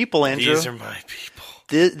are your people, Andrew. These are my people.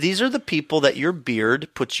 These are the people that your beard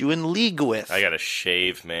puts you in league with. I got to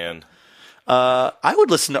shave, man. I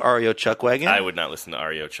would listen to REO Chuckwagon. I would not listen to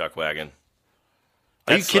REO Chuckwagon.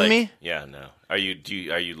 Are you kidding me? Yeah, no. Are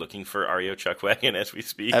you looking for REO Chuckwagon as we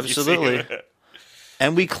speak? Absolutely.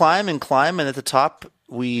 And we climb and climb, and at the top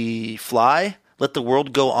we fly. Let the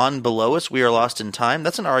world go on below us. We are lost in time.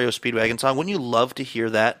 That's an REO Speedwagon song. Wouldn't you love to hear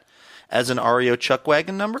that as an REO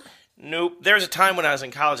Chuckwagon number? Nope. There was a time when I was in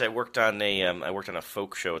college. I worked on a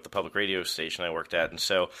folk show at the public radio station I worked at, and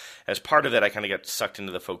so as part of that, I kind of got sucked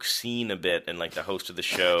into the folk scene a bit, and like the host of the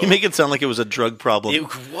show. You make it sound like it was a drug problem.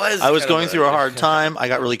 It was. I was going through a hard time. I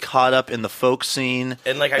got really caught up in the folk scene.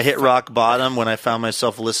 And like I hit rock bottom when I found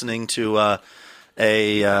myself listening to a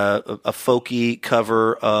folky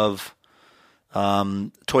cover of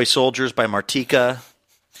Toy Soldiers by Martika.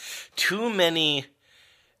 Too many.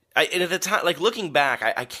 And at the time, like looking back,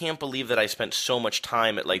 I can't believe that I spent so much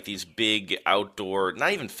time at like these big outdoor,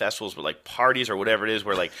 not even festivals, but like parties or whatever it is,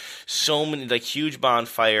 where like so many, like huge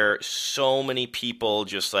bonfire, so many people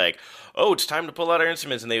just like, oh, it's time to pull out our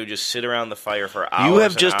instruments, and they would just sit around the fire for hours. You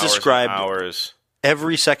have just and hours described and hours.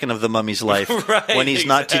 Every second of the mummy's life Right, when he's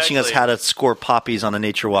not teaching us how to score poppies on a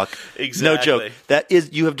nature walk. Exactly. No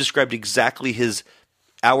joke. You have described exactly his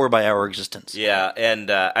hour-by-hour existence. Yeah,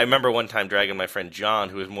 and I remember one time dragging my friend John,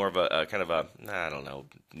 who was more of a kind of a, I don't know,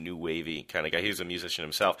 new wavy kind of guy. He was a musician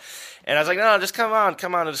himself. And I was like, no, just come on,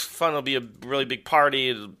 it's fun. It'll be a really big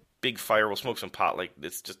party, a big fire, we'll smoke some pot. Like,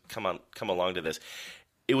 it's just come along to this.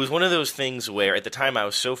 It was one of those things where at the time I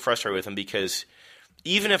was so frustrated with him because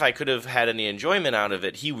even if I could have had any enjoyment out of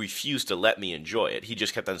it, he refused to let me enjoy it. He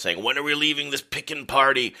just kept on saying, "When are we leaving this pickin'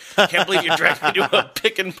 party? Can't believe you dragged me to a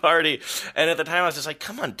pickin' party." And at the time, I was just like,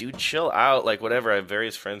 "Come on, dude, chill out." Like, whatever. I have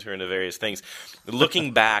various friends who are into various things.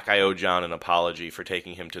 Looking back, I owe John an apology for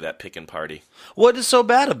taking him to that pickin' party. What is so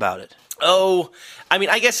bad about it? Oh, I mean,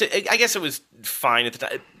 I guess it was fine at the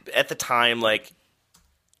time. At the time, like,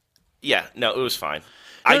 yeah, no, it was fine.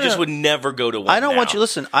 I just would never go to one. I don't now. want you.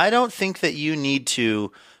 Listen, I don't think that you need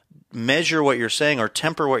to measure what you're saying or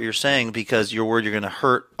temper what you're saying because you're worried you're going to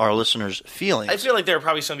hurt our listeners' feelings. I feel like there are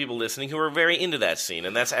probably some people listening who are very into that scene,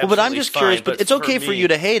 and that's absolutely well, but I'm just fine, curious. But it's okay for you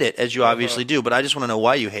to hate it, as you obviously Uh-huh. do. But I just want to know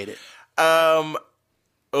why you hate it.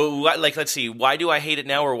 Let's see. Why do I hate it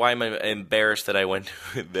now, or why am I embarrassed that I went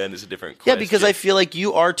to it then? Is a different question. Yeah, because I feel like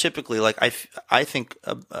you are typically like I think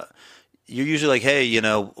you're usually like, hey, you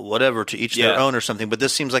know, whatever, to each their own or something. But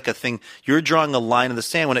this seems like a thing. You're drawing a line in the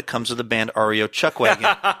sand when it comes to the band REO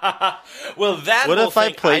Chuckwagon. Well, that. What whole if I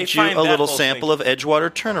thing, played you find a that little whole sample thing- of Edgewater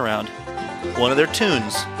Turnaround, one of their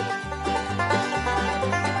tunes?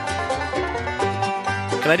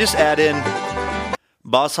 Can I just add in?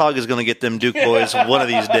 Boss Hogg is going to get them Duke boys one of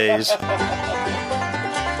these days.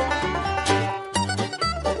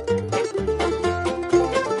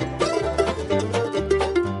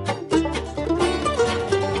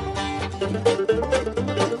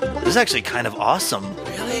 This is actually kind of awesome.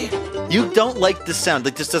 Really? You don't like this sound?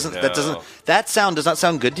 Like this doesn't? No. That sound does not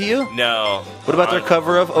sound good to you? No. What about their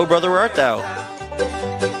cover of "Oh Brother Where Art Thou"?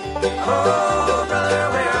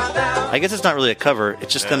 I guess it's not really a cover.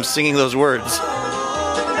 It's just them singing those words.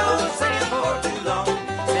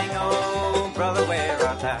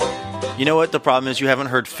 You know what the problem is? You haven't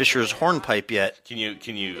heard Fisher's hornpipe yet. Can you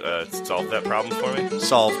solve that problem for me?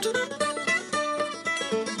 Solved.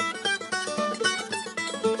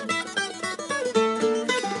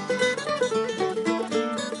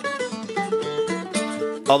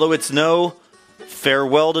 Although it's no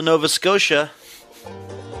farewell to Nova Scotia.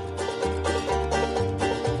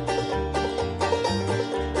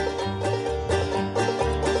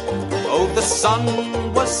 Oh, the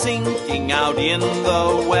sun was sinking out in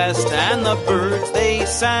the west, and the birds, they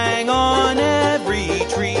sang on every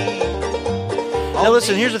tree. Now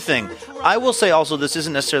listen, here's the thing. I will say also this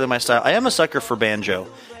isn't necessarily my style. I am a sucker for banjo.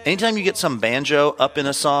 Anytime you get some banjo up in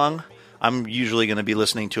a song, I'm usually going to be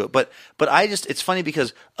listening to it. But it's funny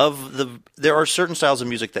because there are certain styles of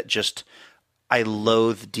music that just I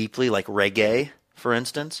loathe deeply, like reggae, for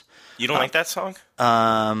instance. You don't like that song?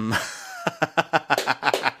 Well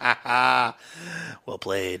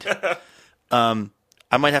played.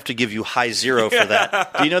 I might have to give you high zero for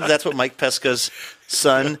that. Do you know that's what Mike Pesca's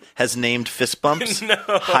son has named fist bumps? No.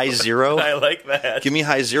 High zero? I like that. Give me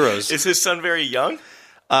high zeros. Is his son very young?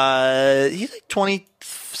 He's like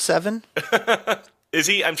 27. Is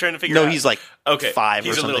he? I'm trying to figure No, out. he's like 5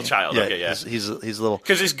 He's or a little something. child. Yeah, Okay, yeah. He's a little.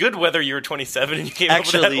 Because it's good whether you were 27 and you came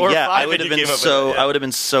Actually, up with that, or yeah, 5 I would and have you been came up so with it. I would have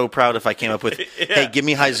been so proud if I came up with, hey, give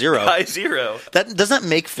me high zero. High zero. That doesn't that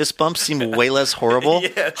make fist bumps seem way less horrible.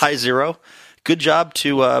 Yes. High zero. Good job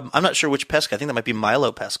to. I'm not sure which Pesca. I think that might be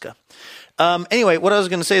Milo Pesca. Anyway, what I was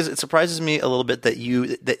going to say is it surprises me a little bit that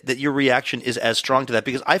your reaction is as strong to that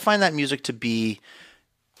because I find that music to be,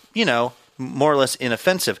 you know, more or less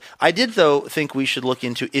inoffensive. I did, though, think we should look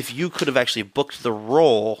into if you could have actually booked the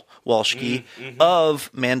role, Walshke,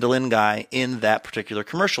 of Mandolin Guy in that particular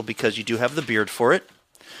commercial because you do have the beard for it,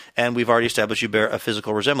 and we've already established you bear a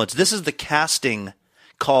physical resemblance. This is the casting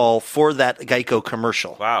call for that Geico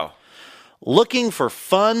commercial. Wow. Looking for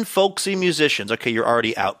fun, folksy musicians. Okay, you're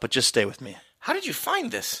already out, but just stay with me. How did you find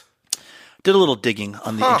this? Did a little digging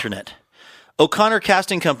on the internet. O'Connor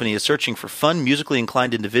Casting Company is searching for fun, musically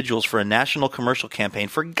inclined individuals for a national commercial campaign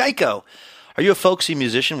for Geico. Are you a folksy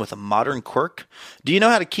musician with a modern quirk? Do you know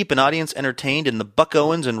how to keep an audience entertained in the Buck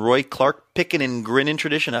Owens and Roy Clark pickin' and grinnin'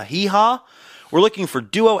 tradition of hee-haw? We're looking for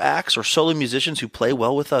duo acts or solo musicians who play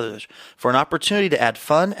well with others for an opportunity to add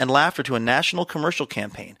fun and laughter to a national commercial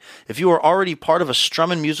campaign. If you are already part of a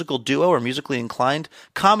strummin' musical duo or musically inclined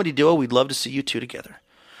comedy duo, we'd love to see you two together.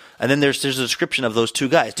 And then there's a description of those two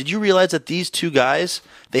guys. Did you realize that these two guys,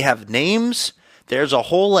 they have names? There's a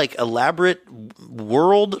whole like elaborate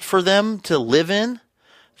world for them to live in.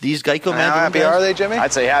 These Geico How Mandolin happy guys? are they, Jimmy?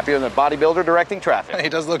 I'd say happier than a bodybuilder directing traffic. He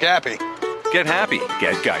does look happy. Get happy.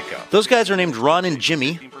 Get Geico. Those guys are named Ron and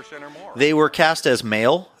Jimmy. 15% or more. They were cast as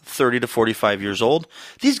male, 30 to 45 years old.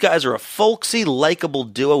 These guys are a folksy, likable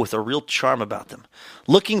duo with a real charm about them.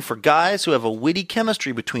 Looking for guys who have a witty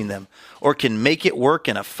chemistry between them or can make it work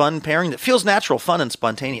in a fun pairing that feels natural, fun, and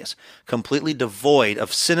spontaneous. Completely devoid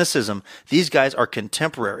of cynicism, these guys are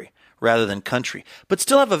contemporary rather than country, but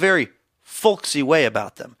still have a very folksy way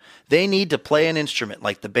about them. They need to play an instrument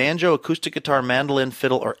like the banjo, acoustic guitar, mandolin,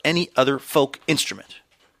 fiddle, or any other folk instrument.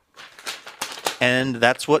 And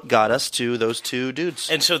that's what got us to those two dudes.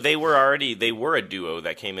 And so they were a duo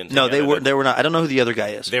that came in together. No, they were not. I don't know who the other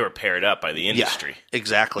guy is. They were paired up by the industry. Yeah,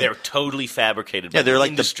 exactly. They were totally fabricated by they're the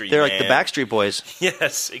like industry. They're like the Backstreet Boys.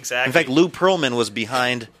 Yes, exactly. In fact, Lou Pearlman was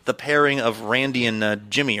behind the pairing of Randy and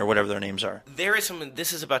Jimmy, or whatever their names are. There is some.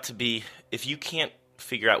 This is about to be. If you can't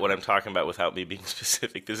figure out what I'm talking about without me being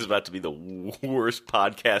specific, this is about to be the worst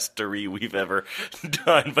podcastery we've ever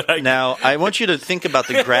done. But Now, I want you to think about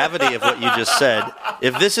the gravity of what you just said.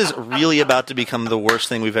 If this is really about to become the worst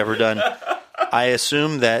thing we've ever done, I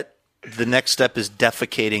assume that the next step is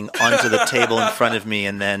defecating onto the table in front of me,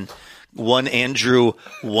 and then one Andrew,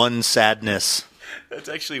 one sadness. That's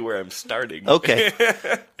actually where I'm starting. Okay.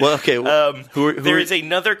 Well, okay. There is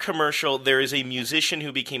another commercial. There is a musician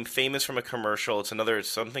who became famous from a commercial. It's another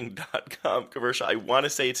something.com commercial. I want to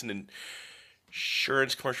say it's an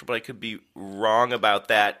insurance commercial, but I could be wrong about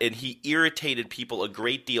that. And he irritated people a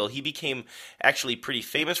great deal. He became actually pretty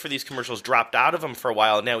famous for these commercials, dropped out of them for a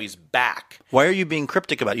while, and now he's back. Why are you being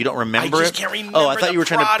cryptic about it? You don't remember it? I just can't remember. Oh, I thought you were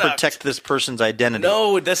trying to product. protect this person's identity.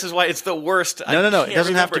 No, this is why it's the worst. No. It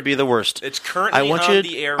doesn't have to be the worst. It's currently on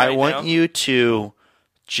the air right now. I want you to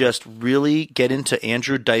just really get into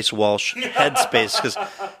Andrew Dice Walsh headspace, because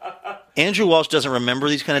Andrew Walsh doesn't remember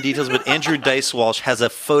these kind of details, but Andrew Dice Walsh has a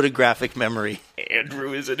photographic memory.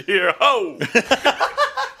 Andrew isn't here. Oh!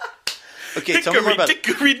 Okay, tell me more about it.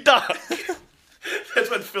 Hickory dock. That's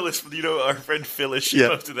what Phyllis, our friend Phyllis, she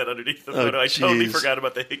posted that underneath the photo. I totally forgot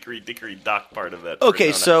about the hickory dickory dock part of that.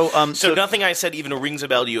 Okay, persona. So nothing I said even rings a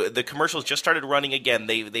bell to you. The commercials just started running again.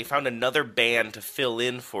 They found another band to fill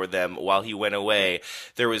in for them while he went away.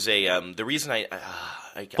 There was a the reason I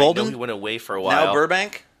know he went away for a while. Now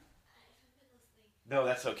Burbank? No,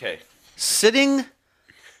 that's okay. Sitting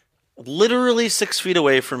literally 6 feet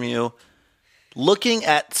away from you, looking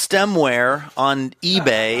at stemware on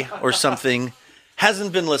eBay or something,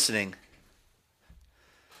 hasn't been listening.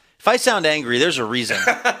 If I sound angry, there's a reason.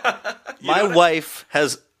 My wife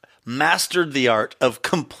has mastered the art of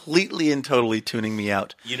completely and totally tuning me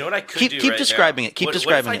out. You know what I could do Keep right describing now? it. Keep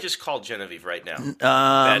describing it. What if I just called Genevieve right now?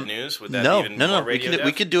 Bad news? Would that be even more radio deaf?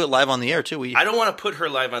 We could do it live on the air, too. I don't want to put her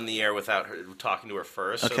live on the air without her talking to her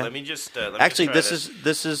first. Okay. So let me just Actually, this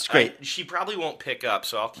is great. She probably won't pick up,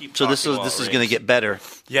 so I'll keep So talking this is going to get better.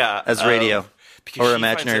 Yeah, as radio. Because or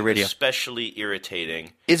imaginary radio. Especially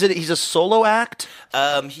irritating. Is it? He's a solo act?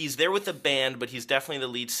 He's there with the band, but he's definitely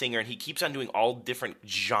the lead singer, and he keeps on doing all different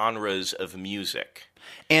genres of music.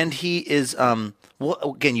 And he is. Well,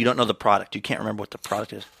 again, you don't know the product. You can't remember what the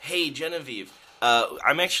product is. Hey, Genevieve.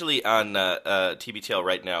 I'm actually on TBTL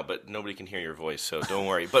right now, but nobody can hear your voice, so don't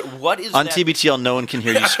worry. But what is on TBTL? No one can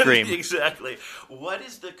hear you scream. Exactly. What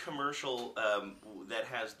is the commercial that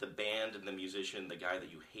has the band and the musician, the guy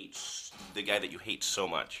that you hate so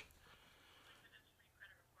much?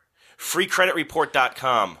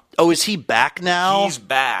 FreeCreditReport.com. Oh, is he back now? He's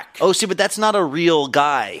back. Oh, see, but that's not a real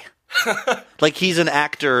guy. Like, he's an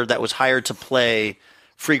actor that was hired to play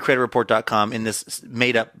FreeCreditReport.com in this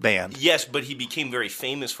made-up band. Yes, but he became very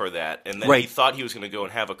famous for that, and then he thought he was going to go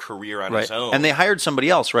and have a career on his own. And they hired somebody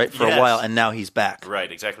else, right, for a while, and now he's back. Right,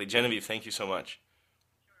 exactly. Genevieve, thank you so much.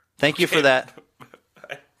 Thank you for that.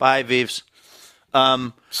 Bye, Vives.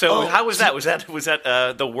 So how was that? Was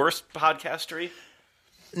that the worst podcastery?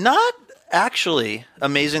 Not actually,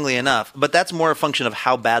 amazingly enough, but that's more a function of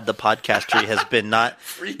how bad the podcastery has been, not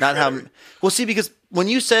how. Well, see, because when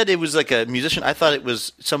you said it was like a musician, I thought it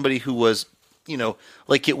was somebody who was,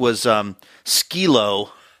 like it was Skilo,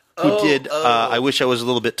 who did I Wish I Was a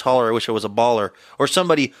Little Bit Taller, I Wish I Was a Baller, or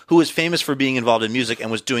somebody who was famous for being involved in music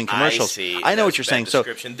and was doing commercials. I see. I know what you're saying.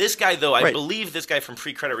 Description. This guy, though, I believe this guy from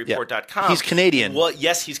FreeCreditReport.com. He's Canadian. Well,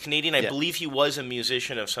 yes, he's Canadian. I believe he was a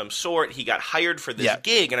musician of some sort. He got hired for this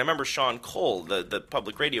gig, and I remember Sean Cole, the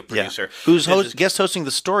public radio producer, who's guest hosting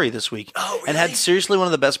The Story this week, and had seriously one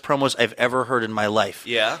of the best promos I've ever heard in my life.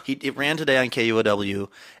 Yeah, it ran today on KUOW,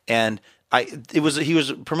 and he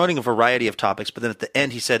was promoting a variety of topics, but then at the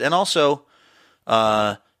end he said, and also,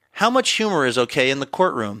 how much humor is okay in the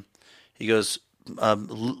courtroom? He goes,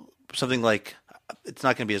 something like, it's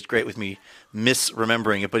not going to be as great with me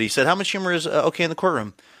misremembering it, but he said, how much humor is okay in the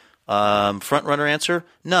courtroom? Front runner answer,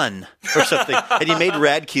 none, or something. And he made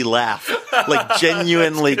Radke laugh, like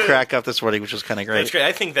genuinely crack up this morning, which was kind of great. That's great.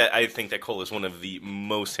 I think that Cole is one of the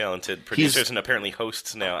most talented producers and apparently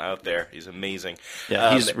hosts now out there. He's amazing.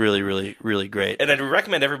 Yeah, he's really, really, really great. And I'd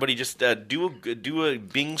recommend everybody just do a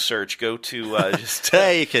Bing search. Go to just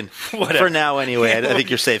you can for now anyway. I think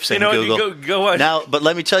you're safe saying Google. Go on now. But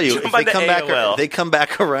let me tell you, if AOL. they come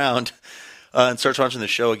back around and start watching the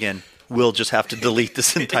show again, we'll just have to delete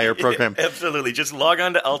this entire program. Absolutely. Just log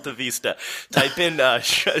on to Alta Vista, type in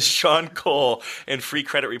Sean Cole and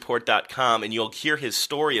freecreditreport.com, and you'll hear his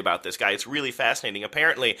story about this guy. It's really fascinating.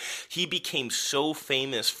 Apparently, he became so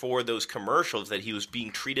famous for those commercials that he was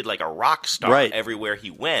being treated like a rock star everywhere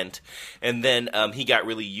he went. And then he got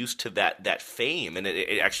really used to that fame. And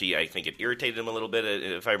it actually, I think it irritated him a little bit,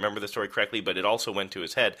 if I remember the story correctly, but it also went to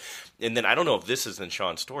his head. And then I don't know if this is in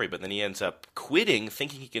Sean's story, but then he ends up quitting,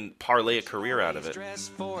 thinking he can parlay a career out of it.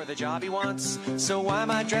 Dressed for the job he wants, so why am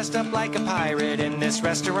I dressed up like a pirate in this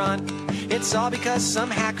restaurant? It's all because some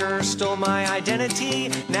hacker stole my identity.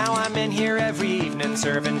 Now I'm in here every evening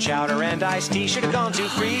serving chowder and iced tea. Should have gone to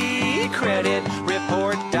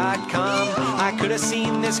freecreditreport.com. I could have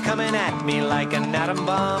seen this coming at me like an atom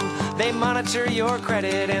bomb. They monitor your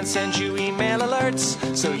credit and send you email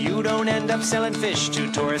alerts, so you don't end up selling fish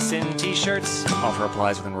to tourists in t-shirts. Offer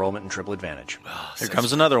applies with enrollment and Triple Advantage. Here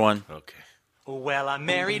comes another one. Okay. Well, I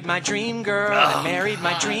married my dream girl,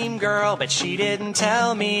 but she didn't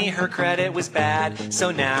tell me her credit was bad.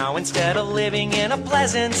 So now instead of living in a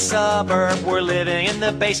pleasant suburb, we're living in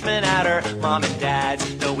the basement at her mom and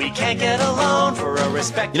dad's. Though we can't get a loan for a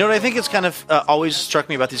respect. You know what I think it's kind of always struck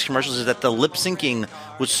me about these commercials is that the lip syncing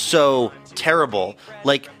was so terrible.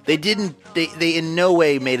 Like they in no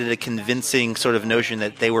way made it a convincing sort of notion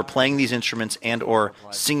that they were playing these instruments and or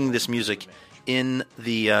singing this music in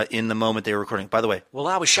the moment they were recording. By the way, well,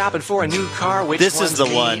 I was shopping for a new car. Which this is the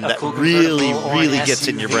one that really, really gets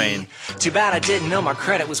in your brain. Too bad I didn't know my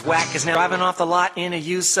credit was whack, because now driving off the lot in a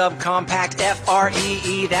used subcompact.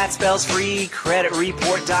 FREE, that spells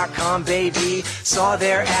freecreditreport.com, baby. Saw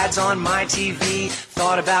their ads on my TV.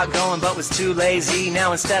 Thought about going, but was too lazy.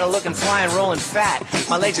 Now instead of looking fly and rolling fat,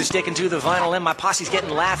 my legs are sticking to the vinyl and my posse's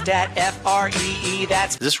getting laughed at. FREE,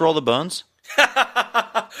 that's... Is this Roll the Bones?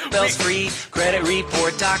 Spells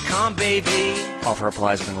freecreditreport.com, baby. Offer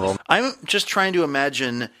applies with enrollment. I'm just trying to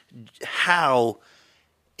imagine how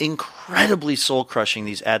incredibly soul-crushing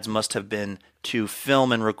these ads must have been to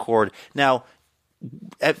film and record. Now,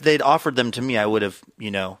 if they'd offered them to me, I would have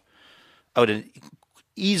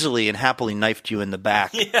easily and happily knifed you in the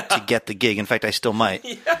back to get the gig. In fact, I still might.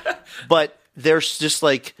 Yeah. But there's just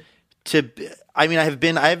like I've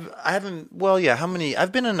been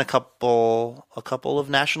in a couple of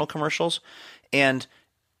national commercials, and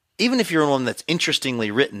even if you're in one that's interestingly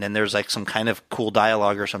written and there's like some kind of cool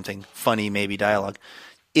dialogue or something, funny maybe dialogue,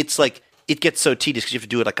 it's like it gets so tedious because you have to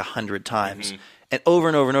do it like 100 times and over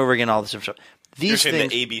and over again, all this stuff. These you're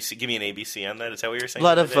things, the ABC, give me an ABC on that. Is that what you're saying? A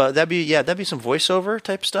lot of that'd be some voiceover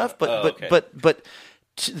type stuff, but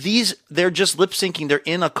they're just lip syncing. They're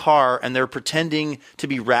in a car and they're pretending to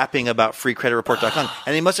be rapping about freecreditreport.com,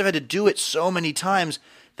 and they must have had to do it so many times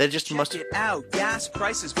that it just must have. Check it out, gas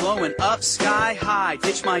prices blowing up sky high.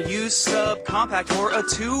 Ditch my used subcompact for a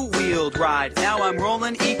two-wheeled ride. Now I'm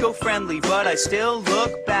rolling eco-friendly, but I still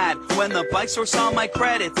look bad. When the bike store saw my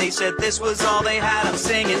credit, they said this was all they had. I'm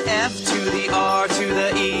singing F to the R to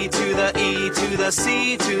the E to the E to the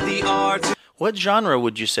C to the R to... What genre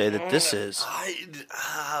would you say that this is?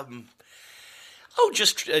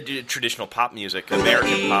 Just traditional pop music,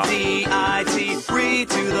 American pop. E-D-I-T, free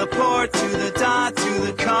to the port, to the dot, to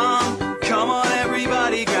the com. Come on,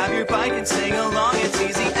 everybody, grab your bike and sing along. It's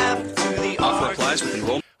easy. F to the R. Offer applies with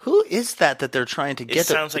enrollment. Who is that they're trying to get? It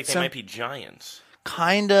sounds like they might be Giants.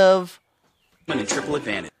 Kind of. And Triple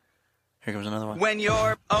Advantage. Here comes another one. When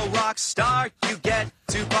you're a rock star, you get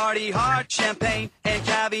to party hard. Champagne and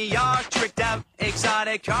caviar, tricked out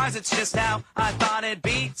exotic cars. It's just how I thought it'd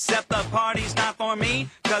be. Except the party's not for me,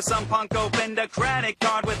 cause some punk opened a credit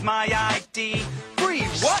card with my ID. Free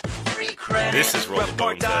what? Free credit. This is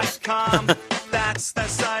report.com. That's the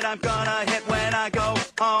site I'm gonna hit when I go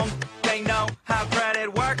home. They know how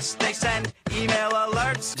credit works. They send email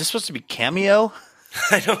alerts. Is this supposed to be Cameo?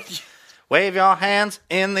 I don't... Wave your hands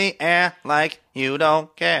in the air like you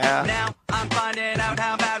don't care. Now I'm finding out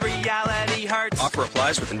how bad reality hurts. Offer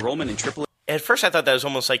applies with enrollment in Triple. At first, I thought that was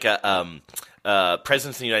almost like a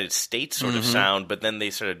Presidents of the United States sort of sound, but then they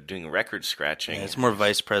started doing record scratching. Yeah, it's more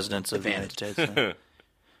Vice Presidents of the United States.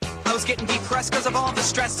 I was getting depressed because of all the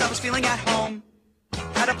stress I was feeling at home.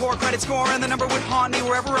 Had a poor credit score and the number would haunt me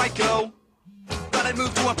wherever I go. But I I'd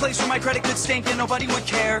move to a place where my credit could stink and nobody would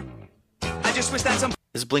care. I just wish that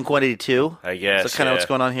Is it Blink-182? I guess. Is that kind of what's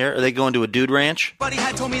going on here? Are they going to a dude ranch? somebody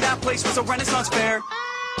had told me that place was a Renaissance fair.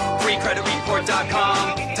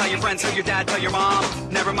 FreeCreditReport.com. Tell your friends, tell your dad, tell your mom.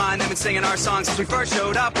 Never mind them and singing our songs since we first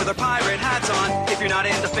showed up with our pirate hats on. If you're not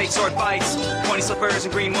into fake sword fights, pointy slippers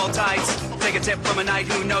and green wool tights, take a tip from a knight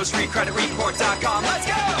who knows. FreeCreditReport.com. Let's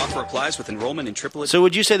go! Offer applies with enrollment in AAA. So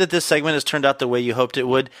would you say that this segment has turned out the way you hoped it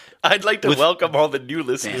would? I'd like to welcome all the new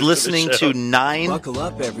listeners. Listening to, the show. to 9. Buckle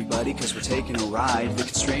up, everybody, because we're taking a ride that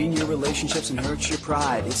could strain your relationships and hurt your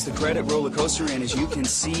pride. It's the credit roller coaster, and as you can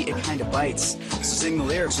see, it kind of bites. So sing the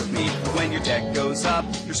lyrics with me. When your debt goes up,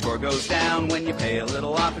 your score goes down. When you pay a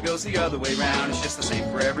little off, it goes the other way round. It's just the same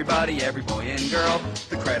for everybody, every boy and girl.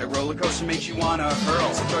 The credit roller coaster makes you want to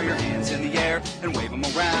hurl. So throw your hands in the air and wave them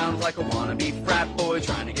around like a wannabe frat boy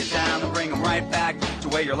trying to get down. And bring them right back to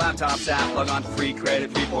where your laptop's at. Log on to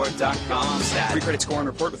freecreditreport.com. Free credit score and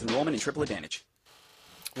report with enrollment in Triple Advantage.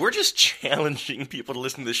 We're just challenging people to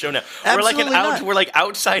listen to the show now. Absolutely not. We're like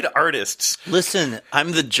outside artists. Listen,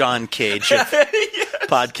 I'm the John Cage of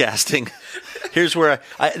podcasting. Here's where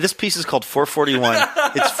this piece is called 441.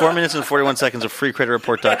 It's 4 minutes and 41 seconds of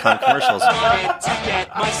freecreditreport.com commercials. I wanted to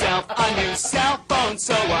get myself a new cell phone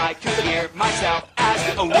so I could hear myself as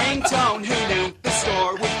a ringtone. Who knew the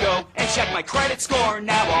store would go and check my credit score?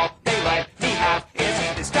 Now all they let me have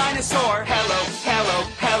is this dinosaur. Hello, hello,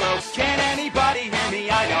 hello. Can anybody hear me?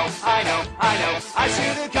 I know. I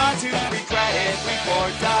should have gone to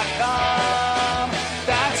freecreditreport.com.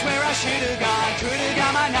 That's where I should have gone. Could have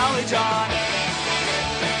got my knowledge on.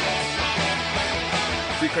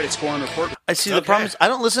 Free credit score and report. I see the problem is I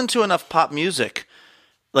don't listen to enough pop music.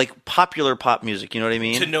 Like popular pop music, you know what I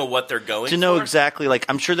mean? To know what they're going to know for? exactly, like,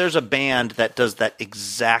 I'm sure there's a band that does that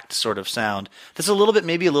exact sort of sound. That's a little bit,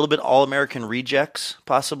 maybe a little bit All-American Rejects,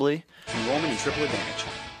 possibly. Enrollment in Triple Advantage.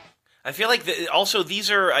 I feel like also these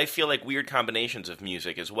are, I feel like, weird combinations of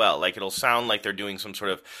music as well. Like it'll sound like they're doing some sort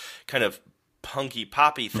of kind of punky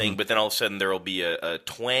poppy thing, but then all of a sudden there will be a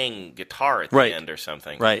twang guitar at the end or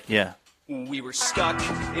something. Right, yeah. We were stuck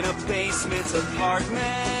in a basement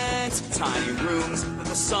apartment, tiny rooms that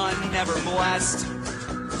the sun never blessed.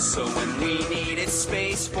 So when we needed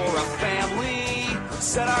space for a family,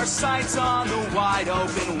 set our sights on the wide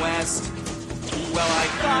open west. Well, I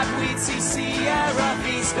thought we'd see Sierra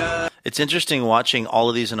Vista. It's interesting watching all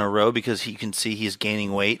of these in a row because you can see he's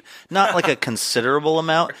gaining weight. Not like a considerable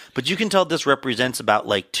amount, but you can tell this represents about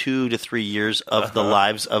like 2 to 3 years of the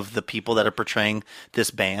lives of the people that are portraying this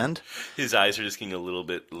band. His eyes are just getting a little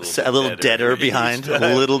bit deader behind,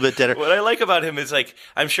 a little bit deader. What I like about him is, like,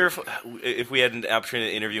 I'm sure if we had an opportunity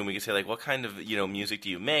to interview him, we could say, like, what kind of, music do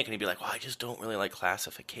you make? And he'd be like, well, I just don't really like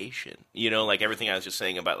classification. Like everything I was just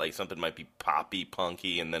saying about, like, something might be poppy,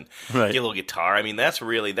 punky, and then get a little guitar. I mean, that's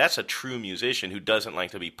a true musician who doesn't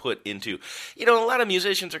like to be put into, a lot of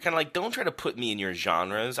musicians are kind of like, don't try to put me in your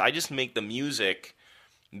genres. I just make the music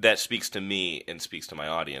that speaks to me and speaks to my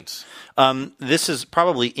audience. This is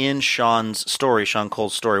probably in Sean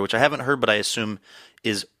Cole's story, which I haven't heard, but I assume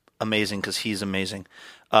is amazing because he's amazing.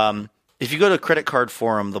 If you go to Credit Card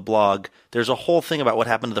Forum, the blog, there's a whole thing about what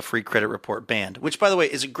happened to the Free Credit Report band, which, by the way,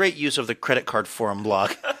 is a great use of the Credit Card Forum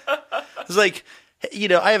blog. It's like,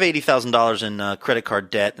 I have $80,000 in credit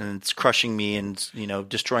card debt, and it's crushing me and,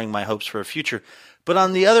 destroying my hopes for a future. But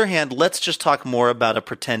on the other hand, let's just talk more about a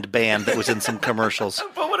pretend band that was in some commercials.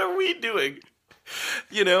 But what are we doing?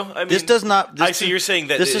 I mean, this does not. I see. You're saying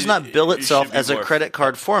that this does not bill itself as a credit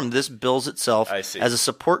card forum. This bills itself as a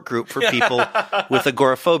support group for people with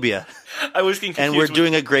agoraphobia. I was getting confused, and we're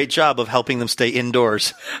doing a great job of helping them stay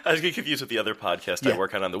indoors. I was getting confused with the other podcast I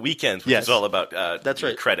work on the weekends, which is all about that's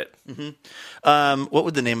right. credit. Mm-hmm. What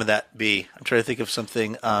would the name of that be? I'm trying to think of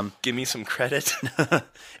something. Give me some credit.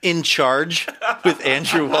 In Charge with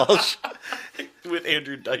Andrew Walsh. With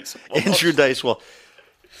Andrew Dice Walsh. Andrew Dice Walsh.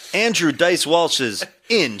 Andrew Dice Walsh is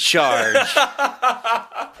In Charge.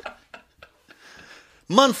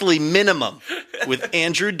 Monthly Minimum with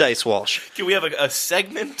Andrew Dice Walsh. Can we have a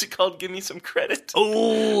segment called Give Me Some Credit?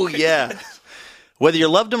 Oh, yeah. Whether you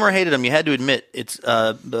loved him or hated him, you had to admit it's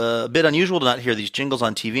a bit unusual to not hear these jingles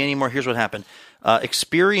on TV anymore. Here's what happened.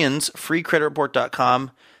 Experian's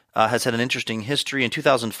FreeCreditReport.com has had an interesting history. In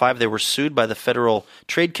 2005, they were sued by the Federal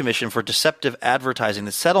Trade Commission for deceptive advertising.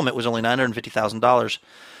 The settlement was only $950,000.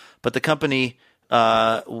 But the company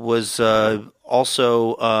was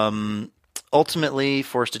also ultimately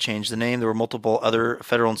forced to change the name. There were multiple other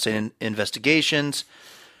federal and state investigations.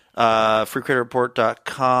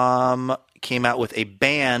 FreeCreditReport.com came out with a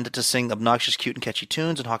band to sing obnoxious, cute, and catchy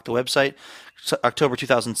tunes and hawk the website. October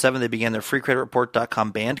 2007, they began their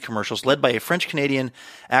FreeCreditReport.com banned commercials led by a French-Canadian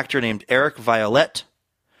actor named Eric Violette.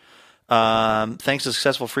 Thanks to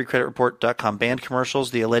successful FreeCreditReport.com banned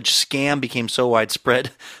commercials, the alleged scam became so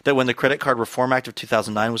widespread that when the Credit Card Reform Act of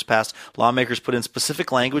 2009 was passed, lawmakers put in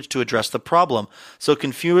specific language to address the problem. So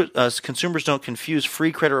consumers don't confuse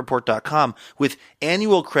FreeCreditReport.com with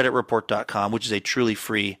AnnualCreditReport.com, which is a truly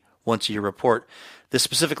free once-a-year report. This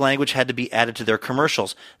specific language had to be added to their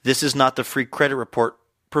commercials. This is not the free credit report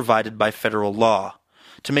provided by federal law.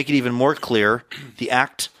 To make it even more clear, the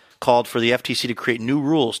act called for the FTC to create new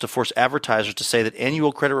rules to force advertisers to say that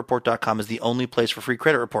AnnualCreditReport.com is the only place for free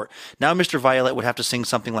credit report. Now Mr. Violette would have to sing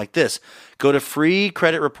something like this. Go to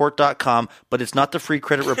FreeCreditReport.com, but it's not the free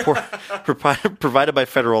credit report provided by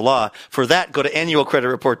federal law. For that, go to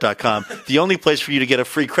AnnualCreditReport.com, the only place for you to get a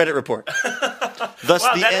free credit report. Thus,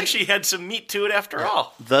 wow, that actually had some meat to it after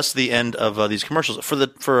all. Thus, the end of these commercials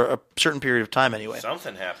for a certain period of time, anyway.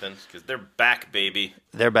 Something happened because they're back, baby.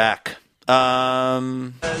 They're back.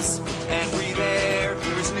 There's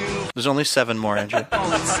only 7 more, Andrew. But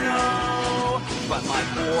my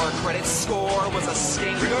poor credit score was a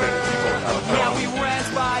stinker. Now we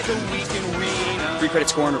rent by the week in Reno. Free credit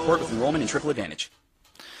score and report with enrollment and Triple Advantage.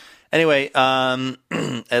 Anyway,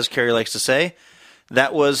 as Carrie likes to say,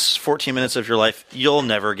 that was 14 minutes of your life you'll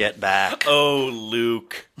never get back. Oh,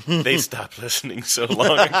 Luke. They stopped listening so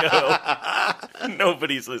long ago.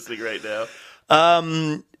 Nobody's listening right now.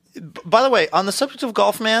 By the way, on the subject of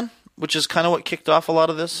Golfman, which is kind of what kicked off a lot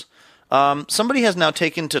of this, somebody has now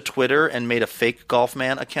taken to Twitter and made a fake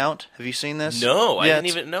Golfman account. Have you seen this? No, I didn't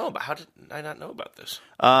even know. How did I not know about this?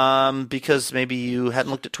 Because maybe you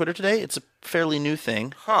hadn't looked at Twitter today. It's a fairly new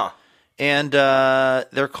thing. Huh. And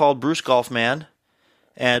they're called Bruce Golfman.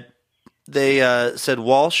 And they said,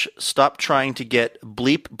 Walsh, stop trying to get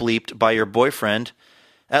bleeped by your boyfriend.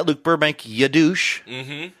 At Luke Burbank, ya douche.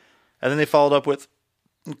 Mm-hmm. And then they followed up with,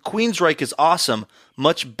 Queensryche is awesome,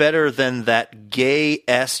 much better than that gay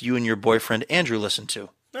S you and your boyfriend Andrew listened to.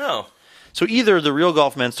 Oh. So either the real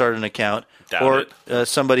Golfman started an account, or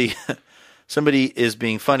somebody is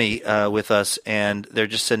being funny with us, and they're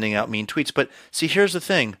just sending out mean tweets. But see, here's the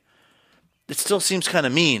thing. It still seems kind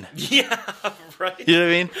of mean. Yeah, right. You know what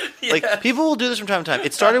I mean? Yeah. Like, people will do this from time to time.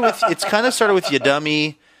 It's kind of started with ya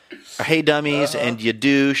dummy, or hey dummies, and ya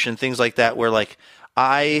douche, and things like that, where, like,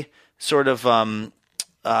 I sort of...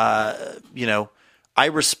 I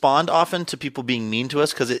respond often to people being mean to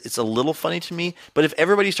us because it's a little funny to me. But if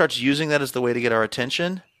everybody starts using that as the way to get our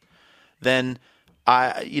attention, then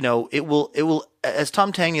it will, as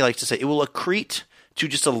Tom Tangney likes to say, it will accrete to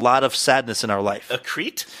just a lot of sadness in our life.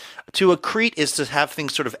 Accrete? To accrete is to have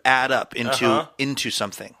things sort of add up into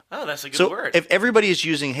something. Oh, that's a good word. If everybody is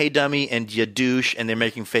using hey dummy and ya douche and they're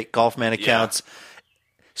making fake Golfman accounts,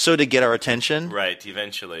 so to get our attention, right?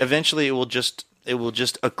 Eventually it will just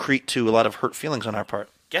accrete to a lot of hurt feelings on our part.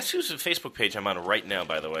 Guess whose Facebook page I'm on right now,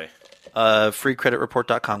 by the way?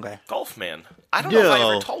 FreeCreditReport.com guy. Golfman. I don't know if I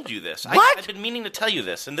ever told you this. What? I've been meaning to tell you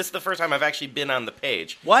this, and this is the first time I've actually been on the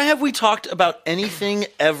page. Why have we talked about anything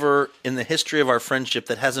ever in the history of our friendship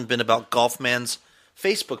that hasn't been about Golfman's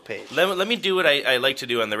Facebook page? Let me do what I like to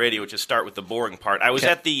do on the radio, which is start with the boring part. I was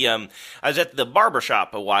at the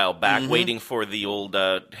barbershop a while back, waiting for the old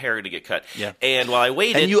hair to get cut. Yeah. And while I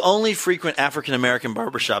waited, and you only frequent African American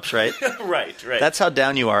barbershops, right? right. That's how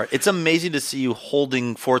down you are. It's amazing to see you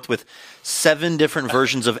holding forth with 7 different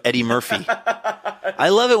versions of Eddie Murphy. I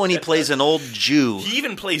love it when he plays an old Jew. He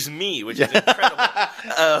even plays me, which is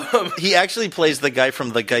incredible. He actually plays the guy from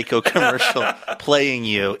the Geico commercial playing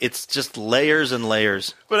you. It's just layers and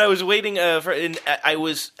layers. But I was waiting I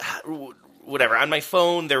was whatever on my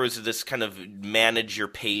phone. There was this kind of manage your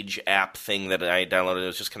page app thing that I downloaded. It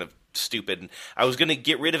was just kind of stupid. And I was going to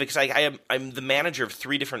get rid of it because I'm the manager of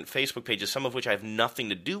 3 different Facebook pages, some of which I have nothing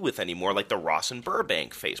to do with anymore, like the Ross and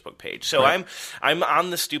Burbank Facebook page. So right. I'm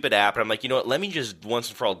on the stupid app, and I'm like, you know what? Let me just once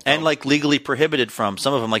and for all. And like legally prohibited from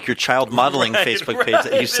some of them, like your child modeling Facebook page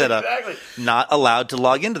that you set up, not allowed to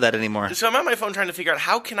log into that anymore. So I'm on my phone trying to figure out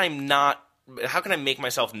how can I make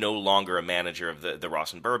myself no longer a manager of the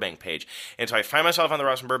Ross and Burbank page? And so I find myself on the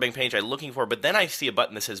Ross and Burbank page I'm looking for, but then I see a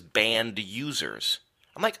button that says banned users.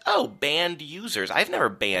 I'm like, oh, banned users. I've never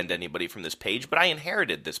banned anybody from this page, but I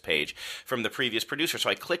inherited this page from the previous producer. So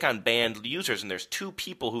I click on banned users, and there's 2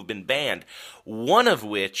 people who've been banned, one of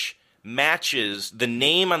which matches the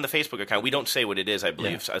name on the Facebook account. We don't say what it is, I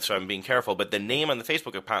believe, so I'm being careful. But the name on the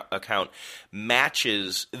Facebook account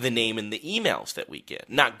matches the name in the emails that we get.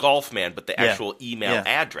 Not Golfman, but the actual email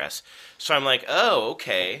address. So I'm like, oh,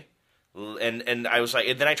 okay. And I was like,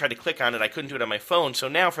 and then I tried to click on it. I couldn't do it on my phone. So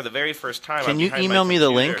now, for the very first time, can you email me the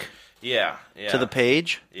link? Yeah. to the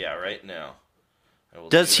page? Yeah, right now.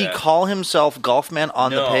 Does he call himself Golfman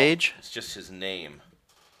on the page? It's just his name.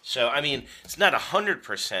 So, I mean, it's not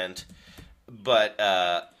 100%, but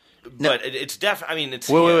it's definitely. I mean, it's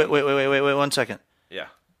wait, 1 second. Yeah.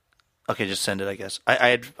 Okay, just send it. I guess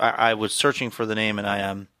I was searching for the name, and I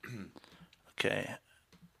am. Okay.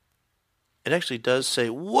 It actually does say,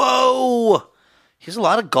 "Whoa." He has a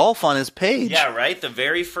lot of golf on his page. Yeah, right. The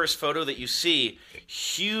very first photo that you see,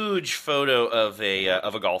 huge photo of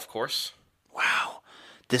a golf course. Wow,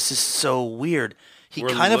 this is so weird. He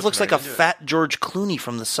kind of looks like a fat George Clooney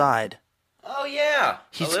from the side. Oh yeah,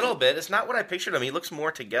 a little bit. It's not what I pictured him. He looks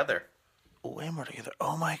more together. Way more together.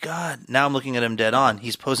 Oh my God! Now I'm looking at him dead on.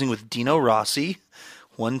 He's posing with Dino Rossi,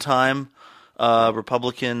 one-time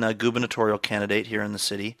Republican gubernatorial candidate here in the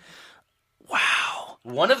city. Wow.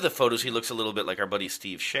 One of the photos, he looks a little bit like our buddy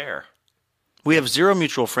Steve Scher. We have zero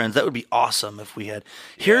mutual friends. That would be awesome if we had.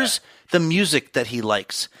 Here's the music that he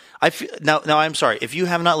likes. Now, I'm sorry. If you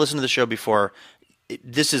have not listened to the show before,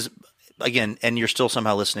 this is, again, and you're still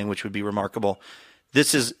somehow listening, which would be remarkable.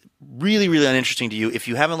 This is really, really uninteresting to you. If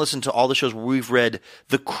you haven't listened to all the shows where we've read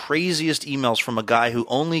the craziest emails from a guy who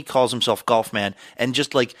only calls himself Golfman, and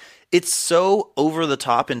just like, it's so over the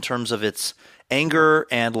top in terms of its anger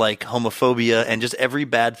and like homophobia and just every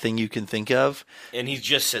bad thing you can think of. And he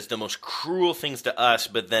just says the most cruel things to us,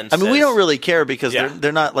 but then I mean, we don't really care because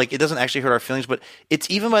they're not like, it doesn't actually hurt our feelings, but it's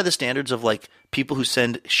even by the standards of like people who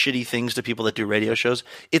send shitty things to people that do radio shows,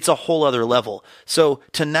 it's a whole other level. So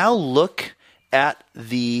to now look at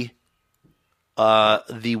the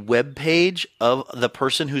web page of the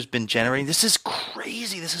person who's been generating, this is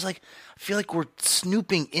crazy. This is like, I feel like we're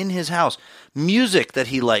snooping in his house. Music that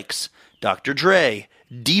he likes. Dr. Dre,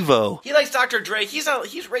 Devo. He likes Dr. Dre. He's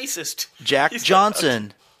racist. Jack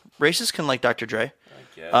Johnson. Racists can like Dr. Dre.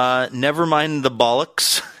 I guess. Nevermind the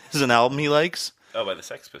Bollocks is an album he likes. Oh, by the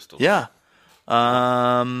Sex Pistols. Yeah.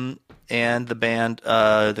 And the band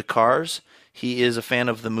The Cars. He is a fan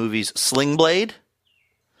of the movies Sling Blade,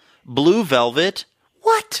 Blue Velvet.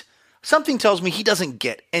 What? Something tells me he doesn't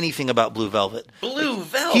get anything about Blue Velvet. Blue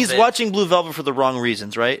Velvet? He's watching Blue Velvet for the wrong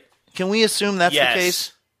reasons, right? Can we assume that's the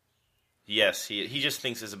case? Yes, he just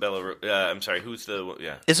thinks Isabella. I'm sorry, who's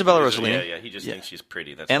the Isabella Rossellini? Yeah. He just thinks she's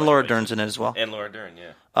pretty. That's and Laura Dern's in it as well. And Laura Dern,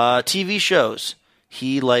 yeah. TV shows.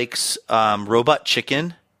 He likes Robot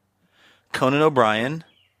Chicken, Conan O'Brien,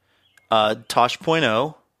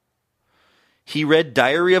 Tosh.0. He read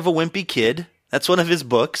Diary of a Wimpy Kid. That's one of his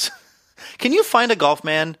books. Can you find a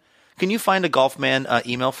Golfman? Can you find a Golfman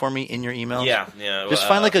email for me in your emails? Yeah. Just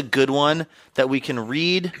find like a good one that we can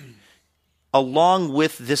read along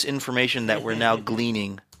with this information that we're now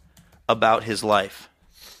gleaning about his life.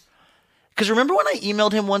 Because remember when I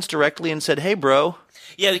emailed him once directly and said, "Hey, bro."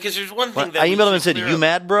 Yeah, because there's one thing that I emailed him and said, "You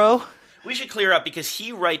mad, bro?" We should clear up because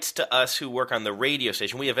he writes to us who work on the radio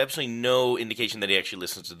station. We have absolutely no indication that he actually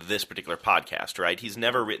listens to this particular podcast, right? He's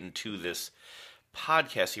never written to this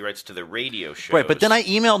podcast. He writes to the radio show. Right, but then I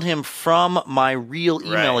emailed him from my real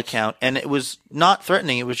email account, and it was not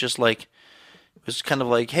threatening. It was just like, it was kind of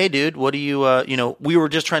like, "Hey, dude, what do you, we were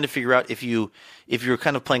just trying to figure out if you were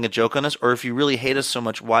kind of playing a joke on us or if you really hate us so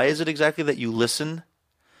much, why is it exactly that you listen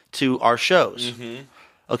to our shows?" Mm-hmm.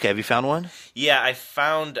 Okay, have you found one? Yeah, I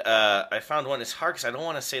found one. It's hard because I don't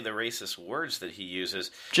want to say the racist words that he uses.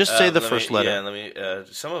 Just say the first letter. Yeah, let me.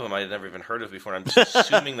 Some of them I've never even heard of before. I'm just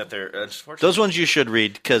assuming that they're unfortunately. Those ones you should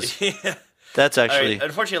read because that's actually. Right.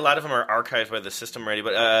 Unfortunately, a lot of them are archived by the system already.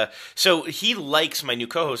 But so he likes my new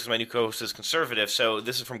co-host. My new co-host is conservative. So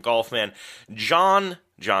this is from Golfman, John,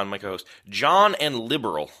 my co-host, John and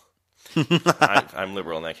liberal. I'm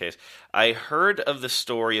liberal in that case. I heard of the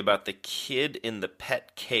story about the kid in the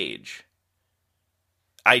pet cage.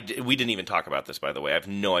 We didn't even talk about this, by the way. I have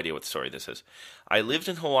no idea what story this is. I lived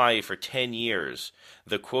in Hawaii for 10 years.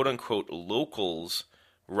 The quote-unquote locals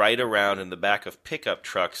ride around in the back of pickup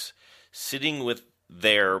trucks, sitting with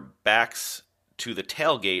their backs to the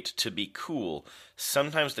tailgate to be cool.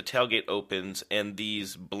 Sometimes the tailgate opens and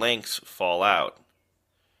these blanks fall out.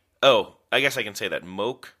 Oh, I guess I can say that.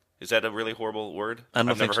 Moke. Is that a really horrible word? I've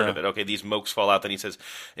never heard of it. Okay, these mokes fall out. Then he says,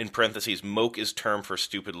 in parentheses, moke is term for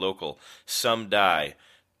stupid local. Some die.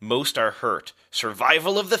 Most are hurt.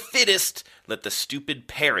 Survival of the fittest. Let the stupid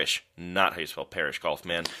perish. Not how you spell perish,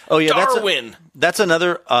 Golfman. Oh, yeah. Darwin. That's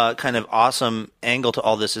another kind of awesome angle to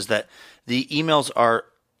all this is that the emails are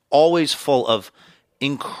always full of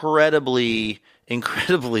incredibly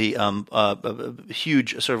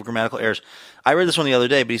huge sort of grammatical errors. I read this one the other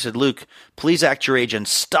day, but he said, "Luke, please act your age and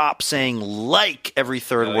stop saying like every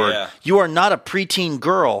third word. Yeah. You are not a preteen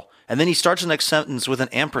girl." And then he starts the next sentence with an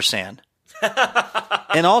ampersand.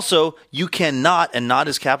 And also, you cannot, and not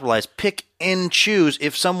is capitalized, pick and choose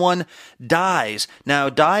if someone dies. Now,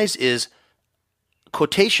 dies is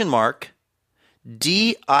quotation mark,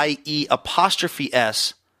 D-I-E apostrophe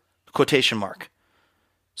S, quotation mark.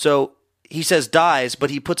 So he says dies, but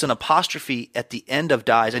he puts an apostrophe at the end of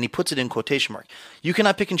dies, and he puts it in quotation mark. You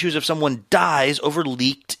cannot pick and choose if someone dies over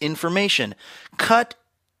leaked information. Cut,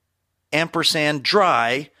 ampersand,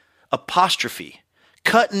 dry, apostrophe.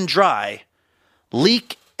 Cut and dry,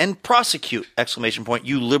 leak and prosecute, exclamation point,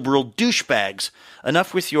 you liberal douchebags.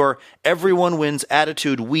 Enough with your everyone wins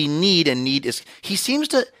attitude. We need, and need is...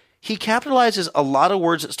 He capitalizes a lot of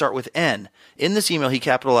words that start with N. In this email, he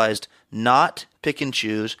capitalized not, pick and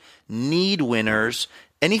choose, need winners,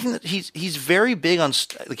 anything that he's very big on,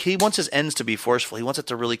 like he wants his ends to be forceful. He wants it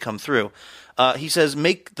to really come through. He says,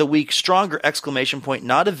 make the weak stronger, exclamation point,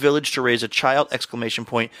 not a village to raise a child, exclamation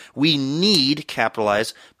point. We need,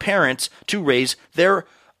 capitalize, parents to raise their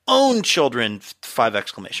own children, 5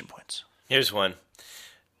 exclamation points. Here's one.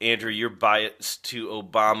 Andrew, your bias to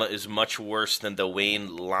Obama is much worse than the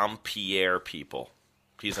Wayne LaPierre people.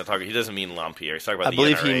 He's not talking. He doesn't mean LaPierre. He's talking about I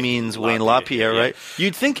believe he means Wayne LaPierre, right?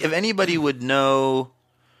 You'd think if anybody would know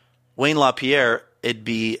Wayne LaPierre, it'd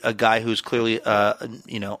be a guy who's clearly, on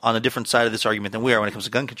a different side of this argument than we are when it comes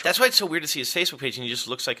to gun control. That's why it's so weird to see his Facebook page, and he just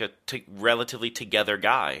looks like a relatively together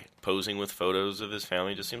guy, posing with photos of his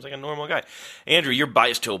family. Just seems like a normal guy. Andrew, your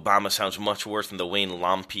bias to Obama sounds much worse than the Wayne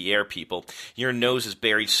LaPierre people. Your nose is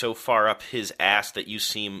buried so far up his ass that you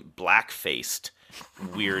seem black-faced.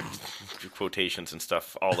 Weird quotations and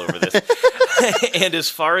stuff all over this. And as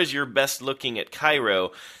far as your best looking at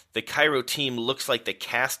Cairo, the Cairo team looks like the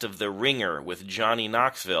cast of The Ringer with Johnny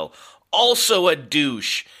Knoxville. Also a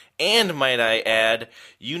douche. And might I add,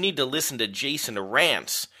 you need to listen to Jason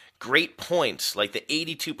Rantz. Great points, like the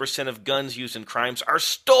 82% of guns used in crimes are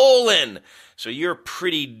stolen. So your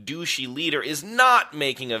pretty douchey leader is not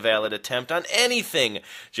making a valid attempt on anything.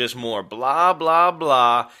 Just more blah, blah,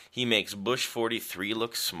 blah. He makes Bush 43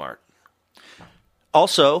 look smart.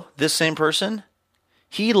 Also, this same person,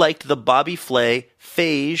 he liked the Bobby Flay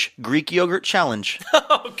Phage Greek Yogurt Challenge.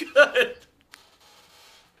 Oh, good.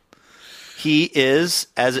 He is,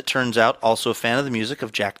 as it turns out, also a fan of the music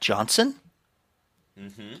of Jack Johnson.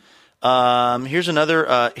 Mm-hmm. Here's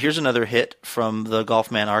another hit from the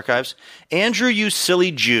Golfman archives. Andrew, you silly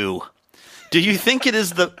Jew. Do you think it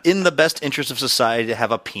is in the best interest of society to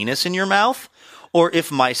have a penis in your mouth? Or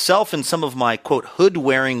if myself and some of my, quote,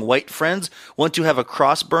 hood-wearing white friends want to have a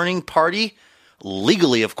cross-burning party,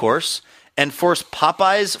 legally, of course, and force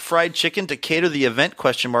Popeye's fried chicken to cater the event,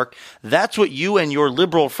 question mark, that's what you and your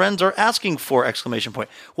liberal friends are asking for, exclamation point.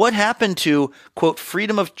 What happened to, quote,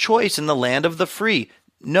 freedom of choice in the land of the free?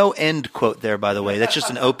 No end quote there, by the way. That's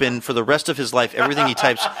just an open for the rest of his life. Everything he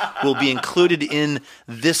types will be included in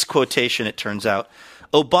this quotation, it turns out.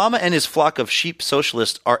 Obama and his flock of sheep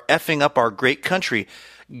socialists are effing up our great country.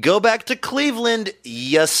 Go back to Cleveland,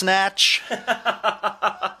 ya snatch.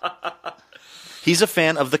 He's a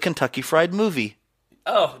fan of the Kentucky Fried Movie.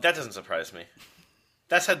 Oh, that doesn't surprise me.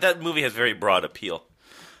 That movie has very broad appeal.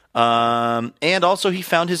 And also he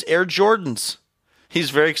found his Air Jordans. He's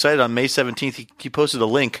very excited. On May 17th, he posted a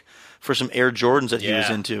link for some Air Jordans that he was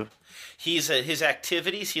into. He's his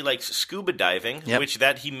activities. He likes scuba diving, which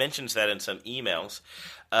he mentions that in some emails.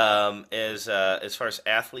 As far as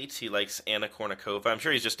athletes, he likes Anna Kournikova. I'm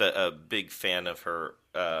sure he's just a big fan of her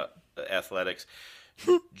athletics.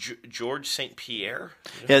 George St. Pierre?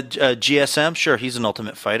 Yeah, GSM, sure, he's an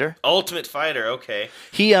Ultimate Fighter. Ultimate Fighter, okay.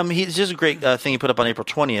 He's just a great thing he put up on April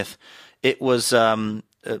 20th. It was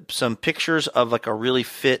some pictures of like a really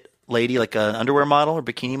fit lady, like an underwear model or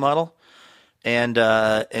bikini model,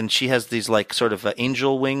 and she has these like sort of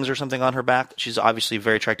angel wings or something on her back. She's obviously a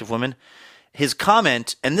very attractive woman. His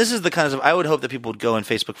comment, and this is the kind of I would hope that people would go and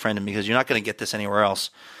Facebook friend him because you're not going to get this anywhere else.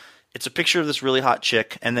 It's a picture of this really hot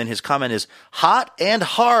chick, and then his comment is, hot and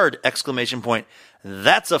hard, exclamation point.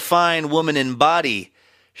 That's a fine woman in body.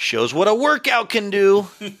 Shows what a workout can do.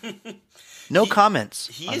 No comments.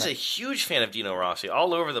 He is a huge fan of Dino Rossi.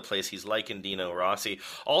 All over the place, he's liking Dino Rossi.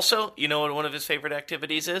 Also, you know what one of his favorite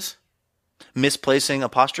activities is? Misplacing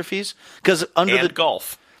apostrophes? Because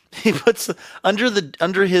golf. He puts under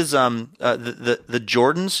his the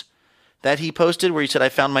Jordans that he posted where he said, I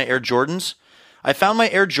found my Air Jordans. I found my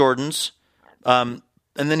Air Jordans, and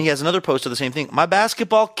then he has another post of the same thing. My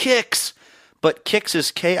basketball kicks, but kicks is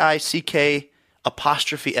Kick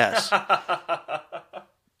apostrophe S.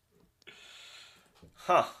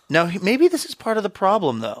 Huh. Now, maybe this is part of the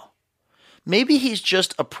problem, though. Maybe he's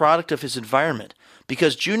just a product of his environment,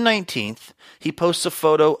 because June 19th, he posts a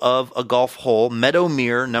photo of a golf hole,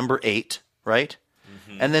 Meadowmere number 8, right?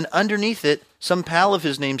 And then underneath it, some pal of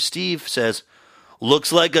his named Steve says,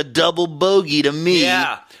 "Looks like a double bogey to me."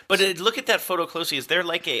 Yeah, but look at that photo closely. Is there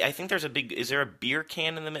I think there's is there a beer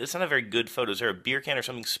can in the middle? It's not a very good photo. Is there a beer can or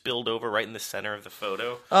something spilled over right in the center of the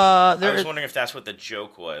photo? I was wondering if that's what the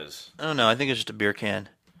joke was. Oh, no, I think it's just a beer can.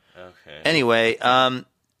 Okay. Anyway,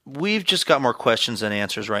 we've just got more questions than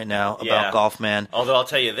answers right now about Golfman. Although I'll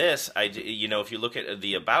tell you this, if you look at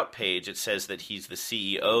the About page, it says that he's the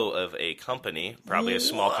CEO of a company, probably a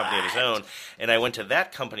small company of his own. And I went to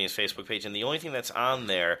that company's Facebook page, and the only thing that's on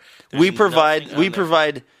there, we provide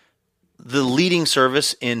the leading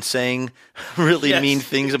service in saying really mean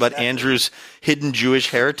things about Andrew's hidden Jewish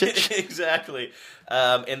heritage. Exactly.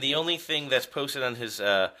 And the only thing that's posted on his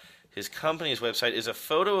company's website is a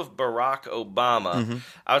photo of Barack Obama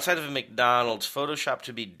outside of a McDonald's, photoshopped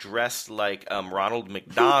to be dressed like Ronald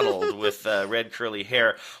McDonald with red curly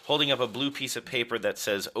hair, holding up a blue piece of paper that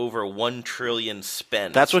says over 1 trillion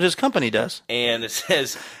spent. That's what his company does. And it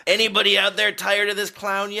says, "Anybody out there tired of this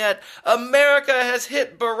clown yet? America has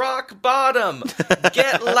hit Barack bottom.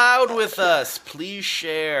 Get loud with us. Please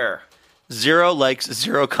share." 0 likes,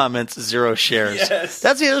 0 comments, 0 shares. Yes.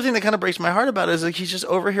 That's the other thing that kind of breaks my heart about it, is like he's just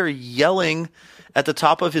over here yelling at the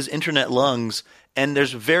top of his internet lungs, and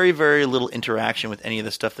there's very, very little interaction with any of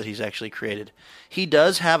the stuff that he's actually created. He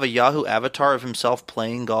does have a Yahoo avatar of himself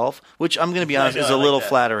playing golf, which I'm going to be honest is a little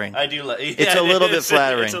flattering. I do like it's a little bit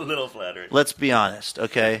flattering. It's a little flattering. Let's be honest,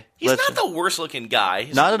 okay? He's not the worst looking guy.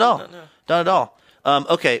 Not at all. No. Not at all.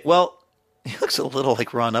 Okay, well, he looks a little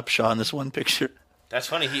like Ron Upshaw in this one picture. That's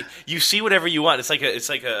funny. You see whatever you want. It's like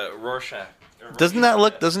a Rorschach.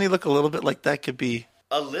 Doesn't he look a little bit like that could be?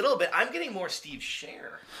 A little bit. I'm getting more Steve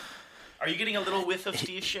Scher. Are you getting a little whiff of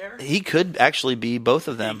Steve Scher? He could actually be both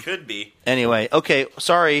of them. He could be. Anyway, okay,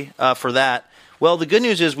 sorry for that. Well, the good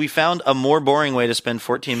news is we found a more boring way to spend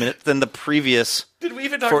 14 minutes than the previous. Did we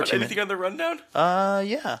even talk about anything on the rundown?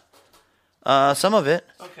 Yeah. Some of it.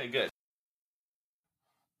 Okay, good.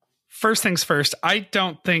 First things first, I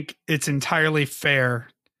don't think it's entirely fair.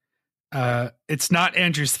 It's not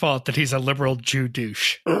Andrew's fault that he's a liberal Jew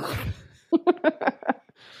douche.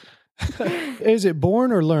 Is it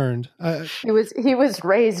born or learned? He was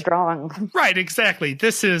raised wrong. Right, exactly.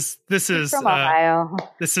 This is from Ohio.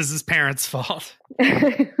 This is his parents' fault.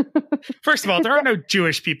 First of all, there are no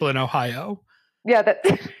Jewish people in Ohio. Yeah,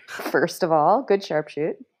 first of all, good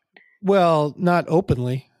sharpshoot. Well, not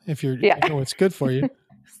openly. If you know it's good for you.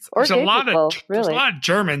 Or there's a lot of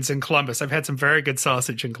Germans in Columbus. I've had some very good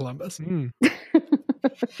sausage in Columbus.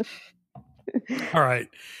 All right.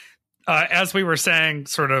 As we were saying,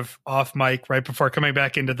 sort of off mic right before coming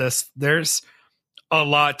back into this, there's a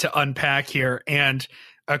lot to unpack here. And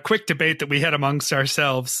a quick debate that we had amongst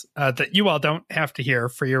ourselves that you all don't have to hear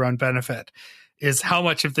for your own benefit is how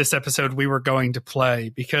much of this episode we were going to play,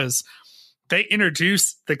 because they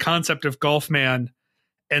introduced the concept of Golfman,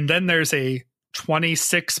 and then there's a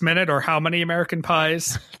 26-minute or how many American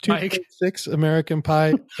Pies? 2.6 American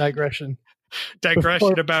Pie digression.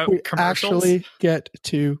 Digression about we commercials. Actually get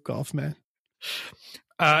to Golfman.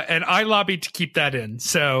 And I lobbied to keep that in.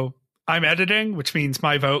 So I'm editing, which means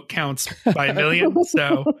my vote counts by a million.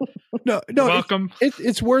 So no, welcome.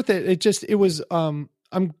 It's worth it. It was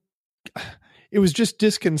just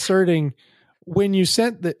disconcerting when you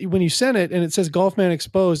sent it and it says Golfman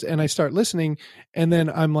Exposed, and I start listening, and then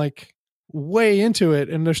I'm like way into it,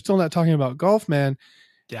 and they're still not talking about Golfman.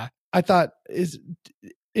 Yeah, I thought is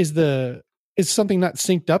something not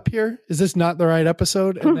synced up here? Is this not the right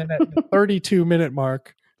episode? And then at the 32-minute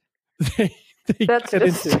mark, they get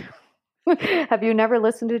into. Have you never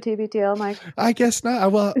listened to TBTL, Mike? I guess not.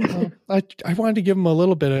 Well, I wanted to give them a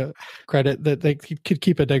little bit of credit that they could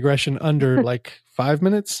keep a digression under like 5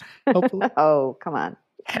 minutes. Hopefully. Oh, come on!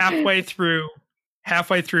 Halfway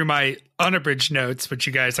through my unabridged notes, which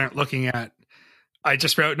you guys aren't looking at, I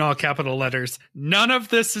just wrote in all capital letters, none of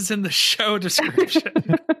this is in the show description.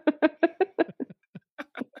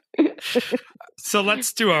 So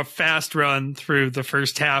let's do a fast run through the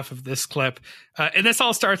first half of this clip. And this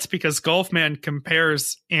all starts because Golfman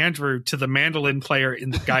compares Andrew to the mandolin player in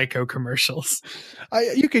the Geico commercials.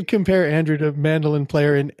 You could compare Andrew to mandolin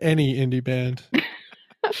player in any indie band.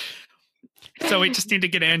 So we just need to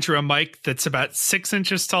get Andrew a mic that's about 6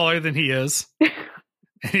 inches taller than he is.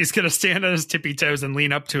 And he's going to stand on his tippy toes and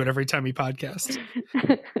lean up to it every time he podcasts.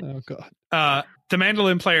 Oh, God. The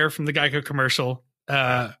mandolin player from the Geico commercial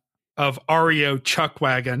of REO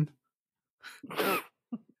Chuckwagon.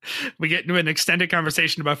 We get into an extended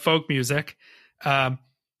conversation about folk music.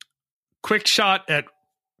 Quick shot at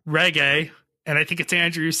reggae And I think it's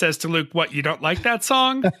Andrew who says to Luke, "What, you don't like that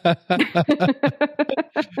song?"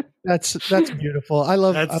 That's beautiful. I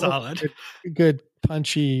love That's solid. Good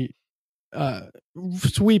punchy,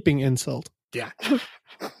 sweeping insult. Yeah.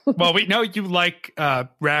 Well, we know you like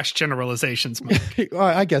rash generalizations, Mike.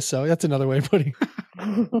 I guess so. That's another way of putting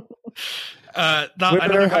it.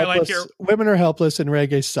 Women are helpless and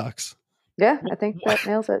reggae sucks. Yeah, I think that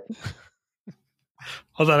nails it.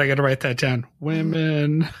 Hold on, I got to write that down.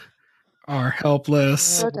 Women are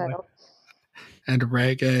helpless and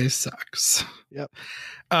reggae sucks. Yep.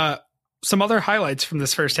 Some other highlights from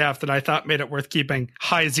this first half that I thought made it worth keeping: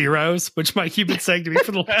 high zeros, which Mike, you've been saying to me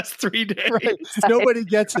for the last 3 days. Right. Nobody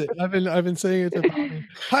gets it. I've been saying it to Bobby.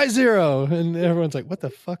 High zero, and everyone's like, "What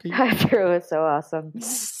the fuck are you?" High zero is so awesome.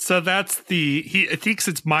 So that's he thinks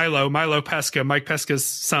it's Milo Pesca, Mike Pesca's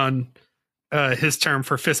son, his term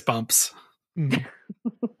for fist bumps. Mm.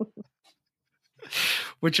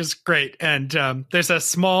 Which is great. And there's a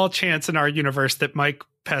small chance in our universe that Mike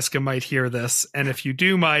Pesca might hear this. And if you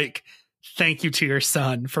do, Mike, thank you to your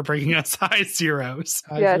son for bringing us high zeros.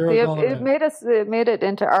 Yeah, it made it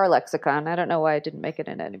into our lexicon. I don't know why it didn't make it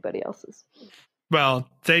into anybody else's. Well,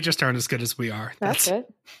 they just aren't as good as we are. That's it.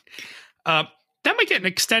 Then we get an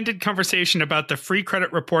extended conversation about the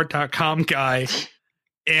freecreditreport.com guy.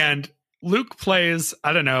 And Luke plays,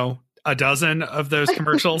 I don't know, a dozen of those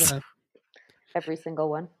commercials. Yeah. Every single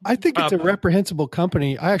one. I think it's a reprehensible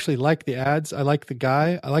company. I actually like the ads. I like the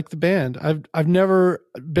guy. I like the band. I've never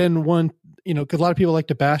been one, because a lot of people like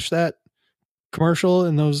to bash that commercial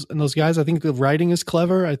and those guys. I think the writing is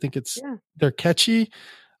clever. I think they're catchy.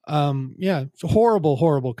 It's a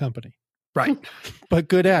horrible company. Right. But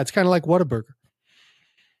good ads, kind of like Whataburger.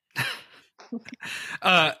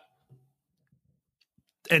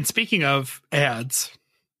 And speaking of ads,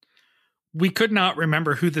 we could not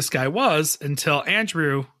remember who this guy was until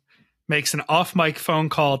Andrew makes an off-mic phone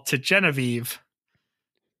call to Genevieve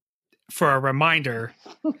for a reminder.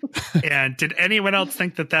 And did anyone else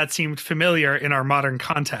think that seemed familiar in our modern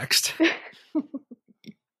context?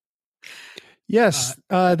 Yes,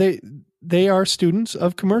 they are students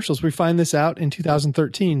of commercials. We find this out in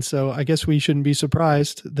 2013, so I guess we shouldn't be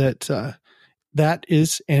surprised that that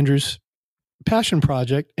is Andrew's passion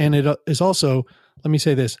project, and it is also, let me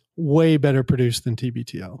say this, way better produced than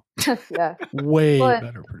TBTL. Yeah. Way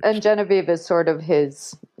better produced. And Genevieve is sort of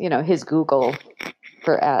his Google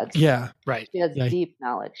for ads. Yeah. Right. He has deep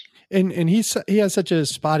knowledge. And he has such a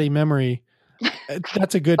spotty memory.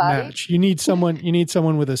 That's a good match. You need someone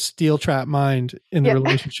with a steel trap mind in the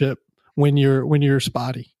relationship when you're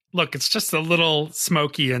spotty. Look, it's just a little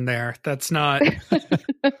smoky in there. That's not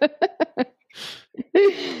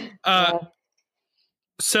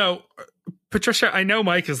So, Patricia, I know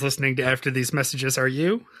Mike is listening to After These Messages. Are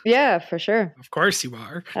you? Yeah, for sure. Of course you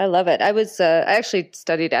are. I love it. I actually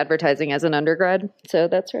studied advertising as an undergrad, so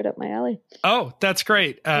that's right up my alley. Oh, that's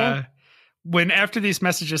great. When After These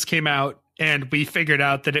Messages came out and we figured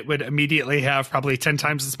out that it would immediately have probably 10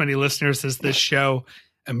 times as many listeners as this show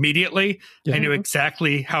immediately, I knew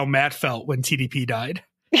exactly how Matt felt when TDP died.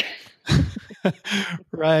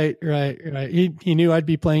 Right. He knew I'd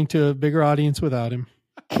be playing to a bigger audience without him.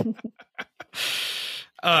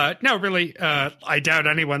 No, really, I doubt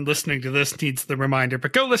anyone listening to this needs the reminder,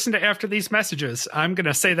 but go listen to After These Messages. I'm going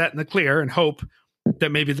to say that in the clear and hope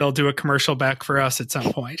that maybe they'll do a commercial back for us at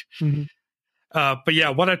some point. Mm-hmm. But yeah,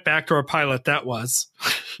 what a backdoor pilot that was.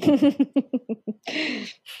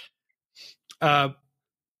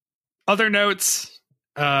 Other notes,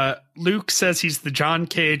 Luke says he's the John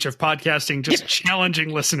Cage of podcasting, just challenging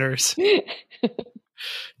listeners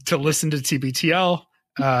to listen to TBTL.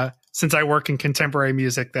 Since I work in contemporary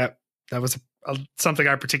music, that was something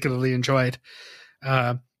I particularly enjoyed.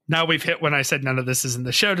 Now we've hit when I said none of this is in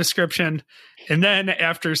the show description. And then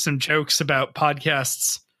after some jokes about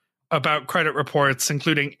podcasts, about credit reports,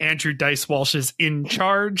 including Andrew Dice Walsh's In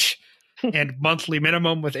Charge and Monthly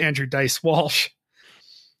Minimum with Andrew Dice Walsh,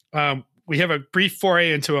 we have a brief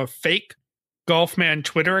foray into a fake Golfman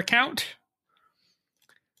Twitter account,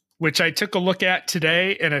 which I took a look at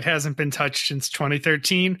today, and it hasn't been touched since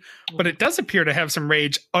 2013. But it does appear to have some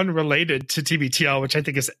rage unrelated to TBTL, which I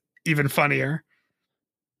think is even funnier.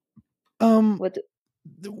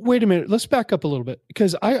 Wait a minute. Let's back up a little bit,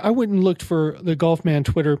 because I went and looked for the Golfman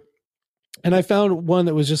Twitter, and I found one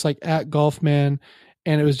that was just like @Golfman,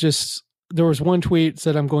 and it was just, there was one tweet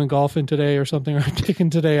said, "I'm going golfing today," or something, or "I'm taking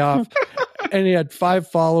today off." And he had 5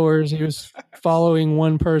 followers. He was following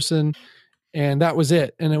one person, and that was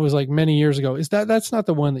it. And it was like many years ago. That's not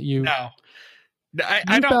the one that you? No,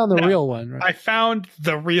 I found the real one, right? I found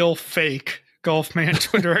the real fake Golfman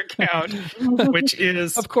Twitter account, which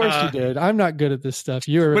is Of course you did. I'm not good at this stuff.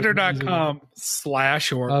 You're Twitter.com/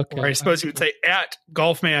 or I suppose you would say at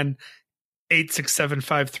Golfman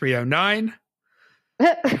 8675309.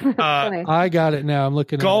 I got it now. I'm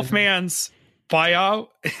looking at Golfman's bio.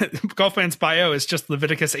 Golfman's bio is just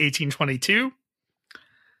Leviticus 18:22.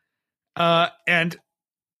 And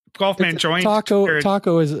Golfman joined.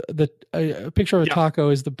 Taco is a picture of a taco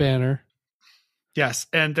is the banner. Yes,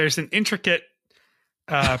 and there's an intricate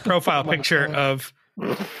profile picture of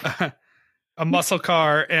a muscle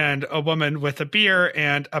car and a woman with a beer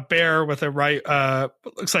and a bear with a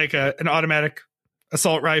looks like an automatic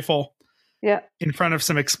assault rifle. Yeah. In front of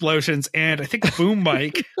some explosions and I think a boom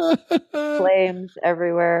mic. Flames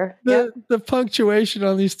everywhere. The punctuation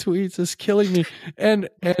on these tweets is killing me. And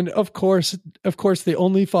of course, the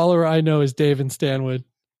only follower I know is Dave and Stanwood.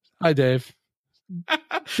 Hi, Dave.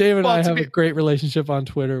 Dave and I have a great relationship on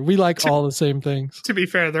Twitter. We like all the same things. To be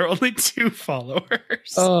fair, there are only 2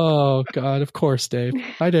 followers. Oh, God. Of course, Dave.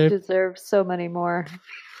 Hi, Dave. Deserves so many more.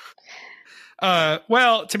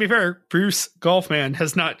 Well, to be fair, Bruce Golfman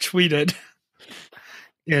has not tweeted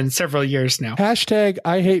in several years now. Hashtag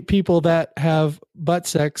I hate people that have butt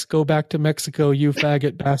sex. Go back to Mexico, you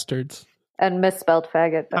faggot bastards. And misspelled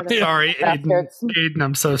faggot. I'm sorry, Aiden.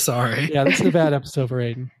 I'm so sorry. Yeah, this is a bad episode for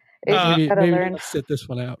Aiden. Maybe let's sit this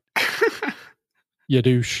one out. You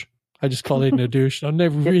douche. I just called Aiden a douche.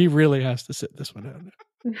 He really has to sit this one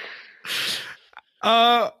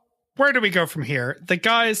out. Where do we go from here? The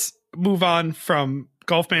guys move on from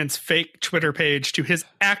Golfman's fake Twitter page to his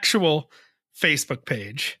actual Facebook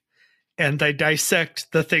page, and they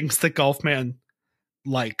dissect the things that Golfman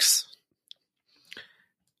likes.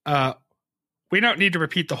 We don't need to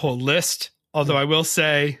repeat the whole list, although I will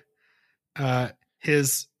say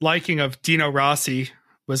his liking of Dino Rossi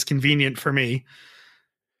was convenient for me.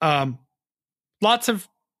 Lots of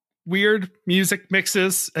weird music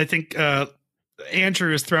mixes. I think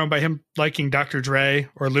Andrew is thrown by him liking Dr. Dre,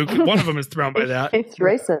 or Luke. One of them is thrown by that. It's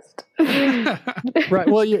racist. Right.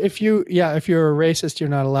 Well, if you're a racist, you're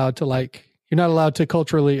not allowed to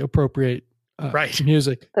culturally appropriate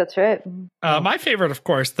music. That's right. My favorite, of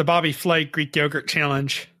course, the Bobby Flay Greek yogurt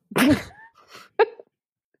challenge.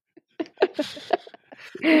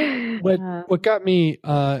 What got me,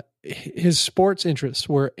 his sports interests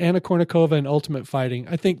were Anna Kournikova and Ultimate Fighting.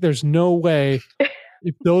 I think there's no way,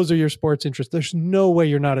 if those are your sports interests, there's no way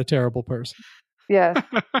you're not a terrible person. Yeah.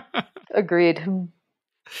 Agreed.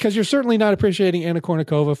 Because you're certainly not appreciating Anna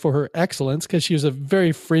Kournikova for her excellence, because she was a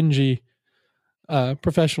very fringy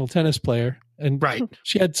professional tennis player. And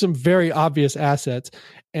she had some very obvious assets.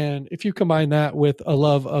 And if you combine that with a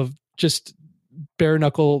love of just bare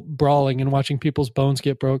knuckle brawling and watching people's bones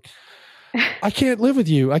get broke, I can't live with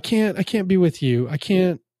you. I can't be with you. I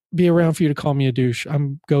can't be around for you to call me a douche.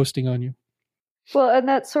 I'm ghosting on you. Well, and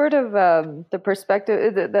that sort of the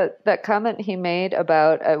perspective, that comment he made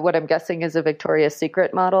about what I'm guessing is a Victoria's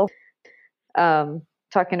Secret model,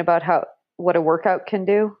 talking about what a workout can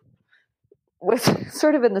do, was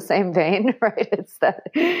sort of in the same vein, right? It's that,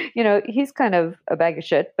 he's kind of a bag of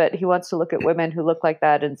shit, but he wants to look at women who look like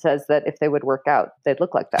that and says that if they would work out, they'd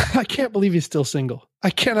look like that. I can't believe he's still single.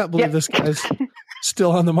 I cannot believe this guy's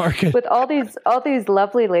still on the market. With all these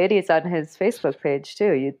lovely ladies on his Facebook page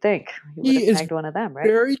too, you'd think he would have snagged one of them, right?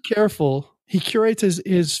 Very careful. He curates his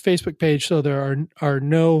Facebook page so there are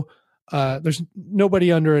no there's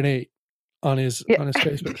nobody under an 8 on his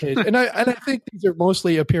Facebook page, and I think these are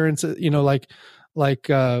mostly appearances, like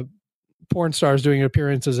porn stars doing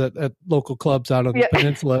appearances at local clubs out on the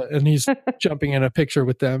peninsula, and he's jumping in a picture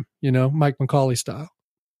with them, Mike McCauley style.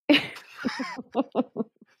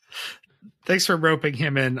 Thanks for roping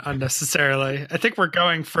him in unnecessarily. I think we're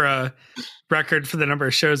going for a record for the number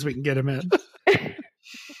of shows we can get him in.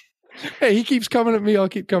 Hey, he keeps coming at me, I'll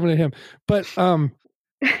keep coming at him. But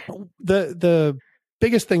the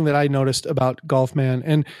biggest thing that I noticed about Golfman,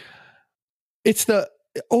 and it's the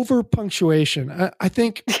over punctuation. I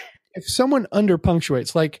think if someone under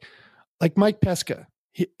punctuates, like Mike Pesca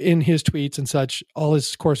in his tweets and such, all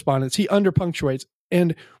his correspondence, he under punctuates.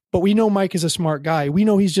 But we know Mike is a smart guy. We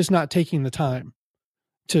know he's just not taking the time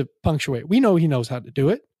to punctuate. We know he knows how to do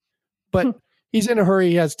it, but he's in a hurry.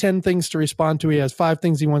 He has 10 things to respond to. He has 5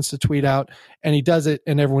 things he wants to tweet out, and he does it,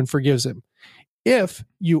 and everyone forgives him. If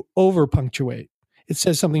you over punctuate, it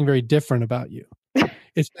says something very different about you.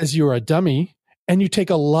 It says you're a dummy, and you take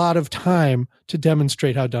a lot of time to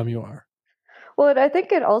demonstrate how dumb you are. Well, I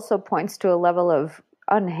think it also points to a level of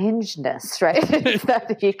unhingedness, right?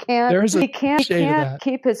 That he can't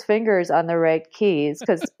keep his fingers on the right keys,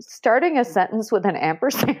 because starting a sentence with an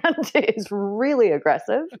ampersand is really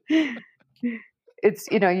aggressive. It's,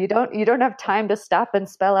 you don't have time to stop and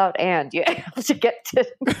spell out and you have to get to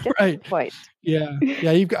right. the point. Yeah.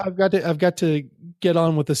 I've got to get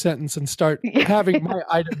on with the sentence and start having my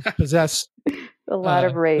items possess a lot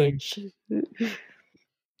of rage.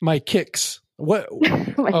 My kicks. What?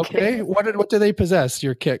 Okay. Kicks. What do they possess?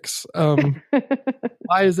 Your kicks.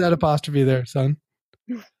 Why is that apostrophe there, son?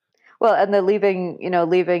 Well, and the leaving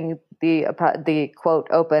the quote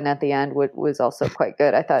open at the end was also quite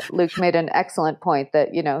good. I thought Luke made an excellent point that,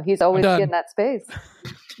 he's always in that space.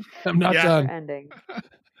 I'm not done. Ending.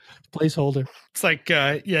 Placeholder. It's like,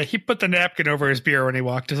 he put the napkin over his beer when he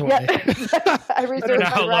walked away. Yeah. I don't know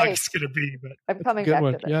how long it's going to be, but I'm coming back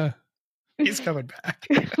to that. Yeah. He's coming back.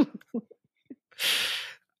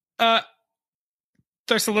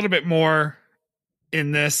 There's a little bit more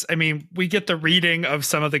in this. I mean, we get the reading of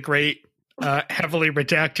some of the great heavily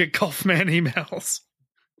redacted Golfman emails.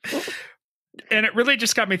 And it really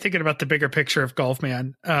just got me thinking about the bigger picture of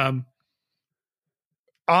Golfman.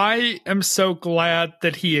 I am so glad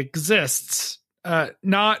that he exists,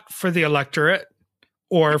 not for the electorate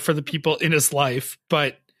or for the people in his life,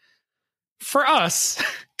 but for us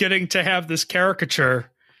getting to have this caricature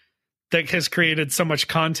that has created so much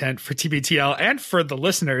content for TBTL and for the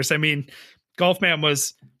listeners. I mean, Golfman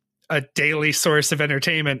was a daily source of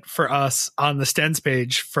entertainment for us on the Stens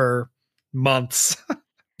page for months.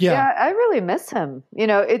 Yeah, I really miss him.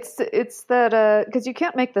 It's that because you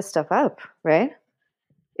can't make this stuff up, right?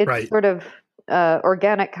 It's sort of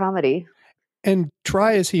organic comedy. And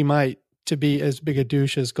try as he might to be as big a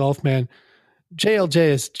douche as Golfman,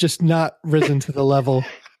 JLJ has just not risen to the level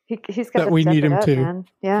he's got that we need him to man.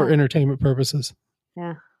 Yeah. for entertainment purposes.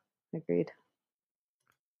 Yeah, agreed.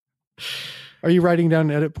 Are you writing down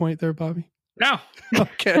an edit point there, Bobby? No.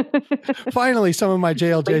 Okay. Finally, some of my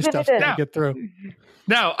JLJ stuff's going to get through.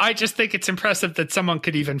 No, I just think it's impressive that someone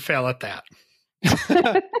could even fail at that.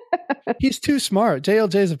 He's too smart.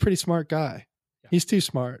 JLJ is a pretty smart guy. He's too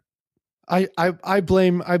smart. I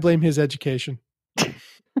blame his education.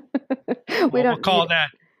 We'll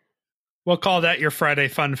call that your Friday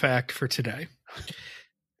fun fact for today.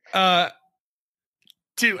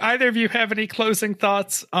 Do either of you have any closing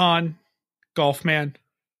thoughts on Golfman?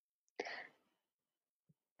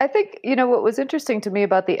 I think, what was interesting to me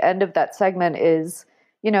about the end of that segment is,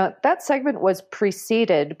 that segment was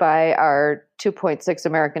preceded by our 2.6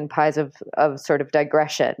 American Pies of sort of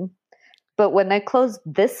digression. But when they closed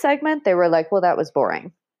this segment, they were like, well, that was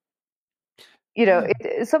boring.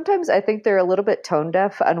 Sometimes I think they're a little bit tone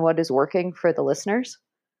deaf on what is working for the listeners.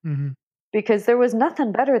 Mm-hmm. Because there was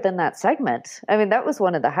nothing better than that segment. I mean, that was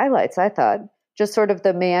one of the highlights, I thought. Just sort of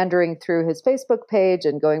the meandering through his Facebook page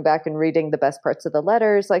and going back and reading the best parts of the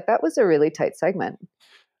letters. Like, that was a really tight segment.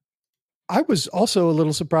 I was also a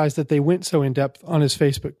little surprised that they went so in depth on his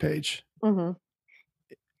Facebook page. Mm-hmm.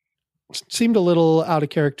 It seemed a little out of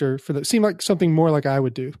character for that. Seemed like something more like I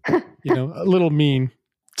would do, a little mean.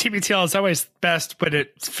 TBTL is always best, but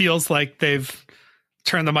it feels like they've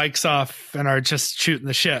turned the mics off and are just shooting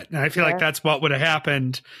the shit. And I feel like that's what would have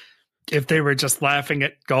happened if they were just laughing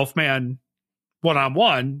at Golfman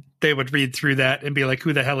one-on-one. They would read through that and be like,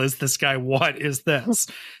 who the hell is this guy? What is this?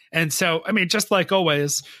 And so, I mean, just like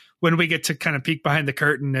always, when we get to kind of peek behind the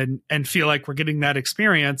curtain and feel like we're getting that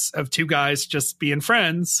experience of two guys just being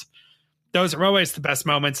friends, those are always the best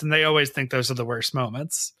moments, and they always think those are the worst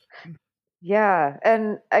moments. Yeah.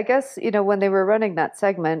 And I guess, when they were running that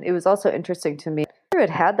segment, it was also interesting to me. He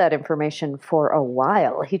had that information for a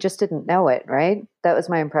while. He just didn't know it, right? That was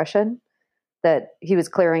my impression, that he was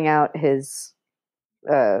clearing out his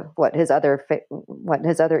his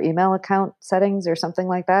other email account settings or something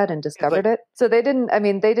like that, and discovered it. So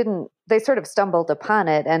they sort of stumbled upon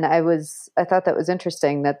it. And I thought that was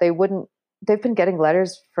interesting that they've been getting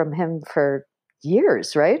letters from him for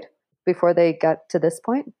years, right? Before they got to this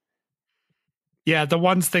point. Yeah. The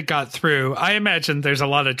ones that got through, I imagine there's a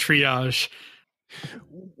lot of triage.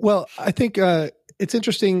 Well, I think it's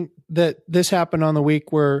interesting that this happened on the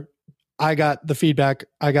week where I got the feedback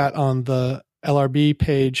I got on the LRB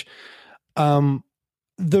page. The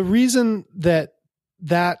reason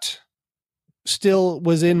that still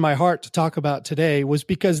was in my heart to talk about today was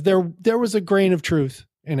because there was a grain of truth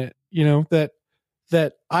in it,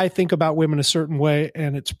 that I think about women a certain way,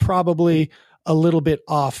 and it's probably a little bit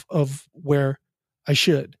off of where I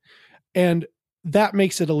should. And that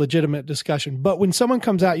makes it a legitimate discussion. But when someone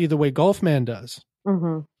comes at you the way Golfman does,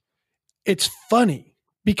 mm-hmm. it's funny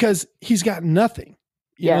because he's got nothing,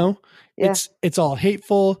 you know, it's all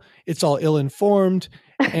hateful. It's all ill-informed.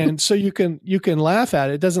 And so you can laugh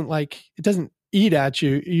at it. It doesn't eat at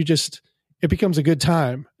you. It becomes a good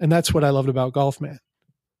time. And that's what I loved about Golfman.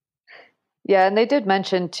 Yeah, and they did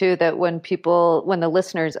mention too that when the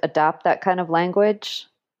listeners adopt that kind of language,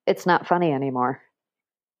 it's not funny anymore,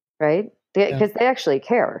 right? Because they actually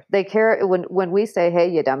care. They care when we say, "Hey,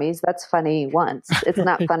 you dummies," that's funny once. It's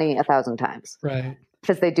not funny 1,000 times, Right?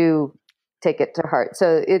 Because they do take it to heart.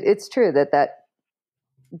 So it's true that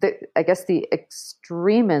I guess the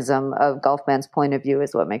extremism of Golfman's point of view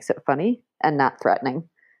is what makes it funny and not threatening.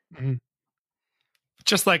 Mm-hmm.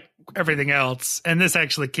 Just like everything else. And this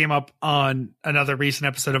actually came up on another recent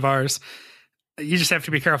episode of ours. You just have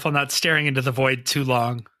to be careful not staring into the void too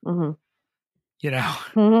long. Mm-hmm. You know,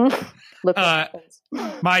 mm-hmm.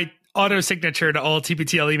 My auto signature to all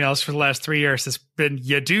TBTL emails for the last 3 years has been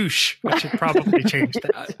Yadoosh, which should probably change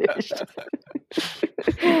that.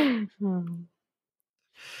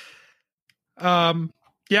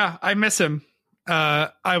 Yeah, I miss him.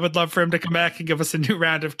 I would love for him to come back and give us a new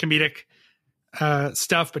round of comedic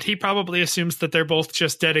stuff, but he probably assumes that they're both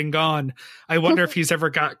just dead and gone. I wonder if he's ever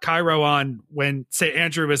got Cairo on when, say,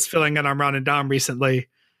 Andrew was filling in on Ron and Dom recently,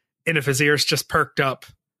 and if his ears just perked up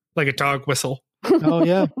like a dog whistle. Oh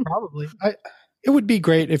yeah, probably. It would be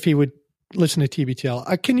great if he would listen to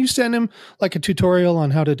TBTL. Can you send him like a tutorial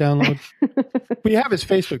on how to download? We have his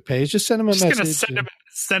Facebook page. Just send him a message. Just gonna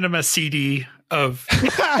send him a CD of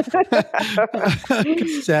cassette,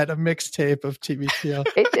 a mixtape of TBTL.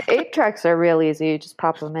 8 tracks are real easy. You just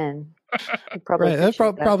pop them in. Right, that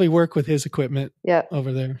probably work with his equipment. Yeah,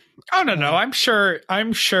 over there. Oh no, I'm sure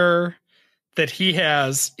that he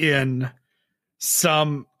has in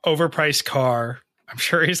some overpriced car. I'm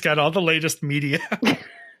sure he's got all the latest media.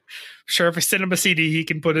 Sure, if I send him a CD, he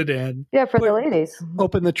can put it in. Yeah, for the ladies.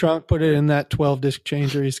 Open the trunk, put it in that 12-disc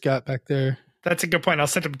changer he's got back there. That's a good point. I'll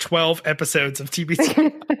send him 12 episodes of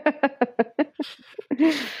TBT.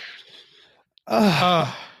 All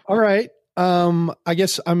right. I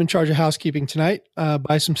guess I'm in charge of housekeeping tonight.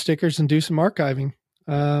 Buy some stickers and do some archiving.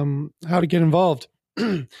 How to get involved.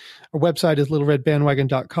 Our website is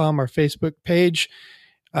littleredbandwagon.com, our Facebook page,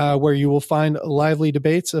 where you will find lively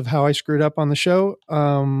debates of how I screwed up on the show.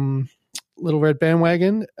 Little Red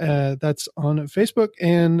Bandwagon, that's on Facebook.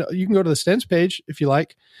 And you can go to the Stents page if you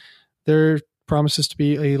like. There promises to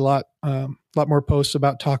be a lot more posts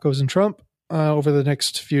about tacos and Trump over the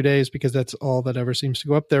next few days, because that's all that ever seems to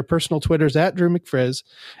go up there. Personal Twitter's at Drew McFrizz,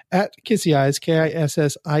 at Kissy Eyes,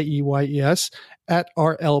 KISSIEYES, at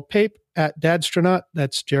RL Pape, at Dadstronaut,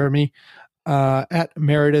 that's Jeremy, at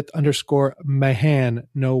Meredith _Mahan,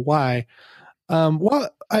 no Y.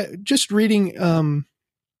 Just reading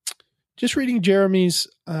Jeremy's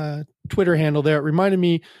Twitter handle there, it reminded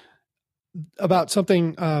me about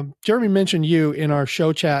something. Jeremy mentioned you in our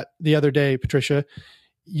show chat the other day, Patricia.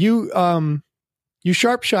 You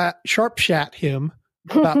sharp shot him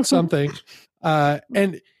about something,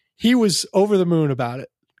 and he was over the moon about it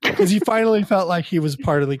because he finally felt like he was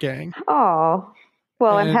part of the gang. Oh,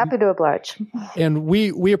 well, I'm happy to oblige. And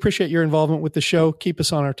we appreciate your involvement with the show. Keep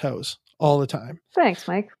us on our toes all the time. Thanks,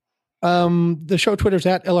 Mike. The show Twitter's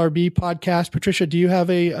at LRB Podcast. Patricia, do you have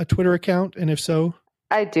a Twitter account? And if so?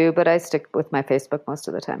 I do, but I stick with my Facebook most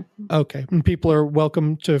of the time. Okay. And people are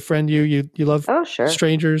welcome to friend you. You love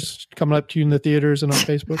strangers coming up to you in the theaters and on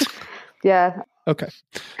Facebook? Yeah. Okay.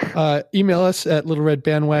 Email us at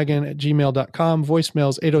littleredbandwagon@gmail.com.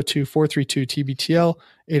 Voicemails 802-432-TBTL,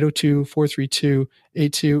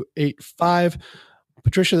 802-432-8285.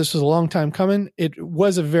 Patricia, this was a long time coming. It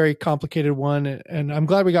was a very complicated one, and I'm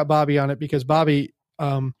glad we got Bobby on it, because Bobby,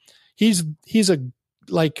 he's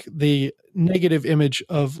like the negative image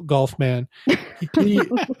of Golf Man. He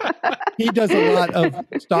does a lot of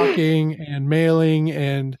stalking and mailing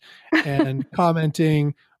and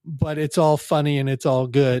commenting, but it's all funny and it's all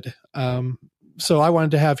good. So I wanted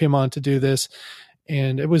to have him on to do this,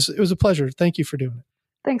 and it was a pleasure. Thank you for doing it.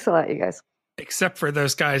 Thanks a lot, you guys. Except for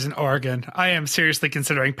those guys in Oregon. I am seriously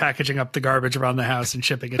considering packaging up the garbage around the house and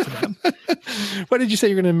shipping it to them. What did you say?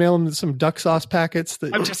 You're going to mail them some duck sauce packets?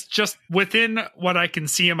 I'm just within what I can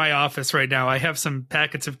see in my office right now. I have some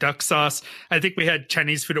packets of duck sauce. I think we had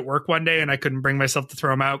Chinese food at work one day, and I couldn't bring myself to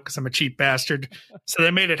throw them out because I'm a cheap bastard. So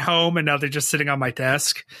they made it home, and now they're just sitting on my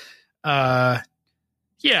desk. Yeah,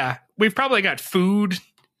 we've probably got food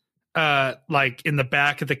like in the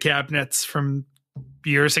back of the cabinets from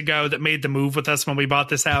years ago that made the move with us when we bought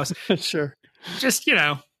this house. Sure. Just,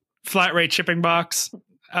 flat rate shipping box,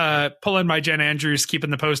 pulling my Jen Andrews, keeping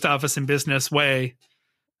the post office in business way.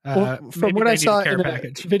 From what I saw in a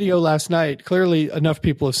video last night, clearly enough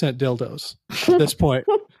people have sent dildos at this point.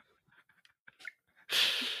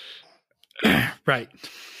 Right.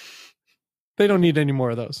 They don't need any more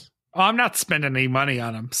of those. Well, I'm not spending any money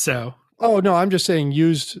on them, so Oh no, I'm just saying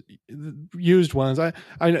used ones.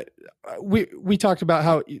 We talked about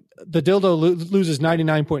how the dildo loses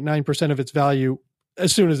 99.9% of its value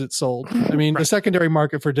as soon as it's sold. I mean, the secondary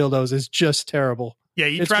market for dildos is just terrible. Yeah,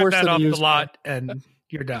 you It's drive worse that than a off the used lot and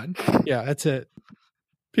you're done. Yeah, that's it.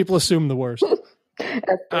 People assume the worst.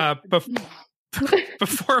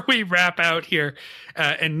 Before we wrap out here,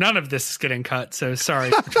 and none of this is getting cut, so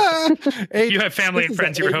sorry. You have family and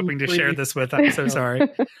friends you were hoping to share this with. I'm so sorry.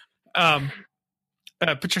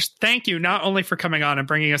 But just thank you not only for coming on and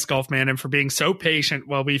bringing us Golfman and for being so patient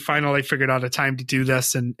while we finally figured out a time to do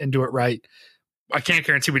this and do it right. I can't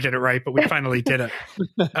guarantee we did it right, but we finally did it.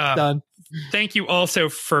 Done. Thank you also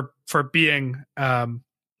for being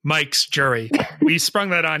Mike's jury. We sprung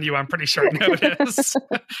that on you on pretty short notice.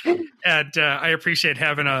 And I appreciate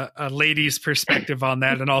having a lady's perspective on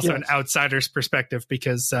that and also an outsider's perspective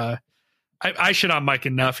because I shit on Mike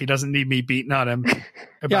enough. He doesn't need me beating on him.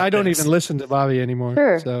 I don't even listen to Bobby anymore.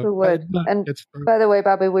 Sure, so who would? And by the way,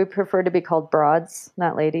 Bobby, we prefer to be called broads,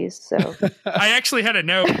 not ladies. So I actually had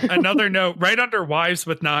another note right under wives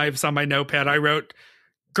with knives on my notepad. I wrote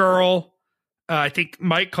girl. I think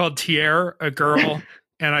Mike called Tier a girl.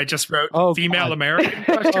 And I just wrote female God. American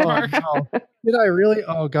question mark. No. Did I really?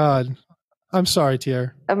 Oh God. I'm sorry,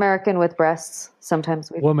 Tier. American with breasts.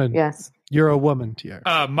 Sometimes we woman. Yes. You're a woman, Tier.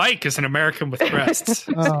 Mike is an American with breasts.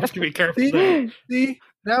 So you have to be careful. See?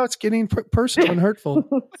 Now it's getting personal and hurtful.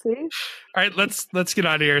 See? All right, let's get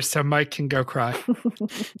out of here so Mike can go cry.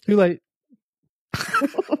 Too late.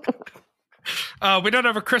 We don't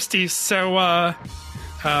have a Christie, so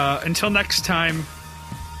until next time.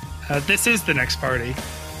 This is The Next Party.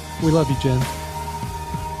 We love you, Jen.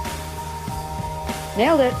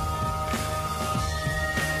 Nailed it.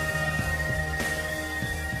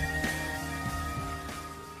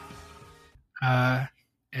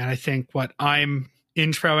 And I think I'm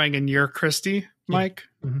introing and you're Christy, Mike.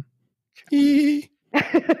 Yeah.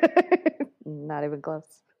 Not even close.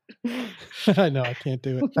 I know, I can't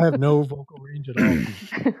do it. I have no vocal range at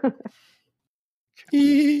all.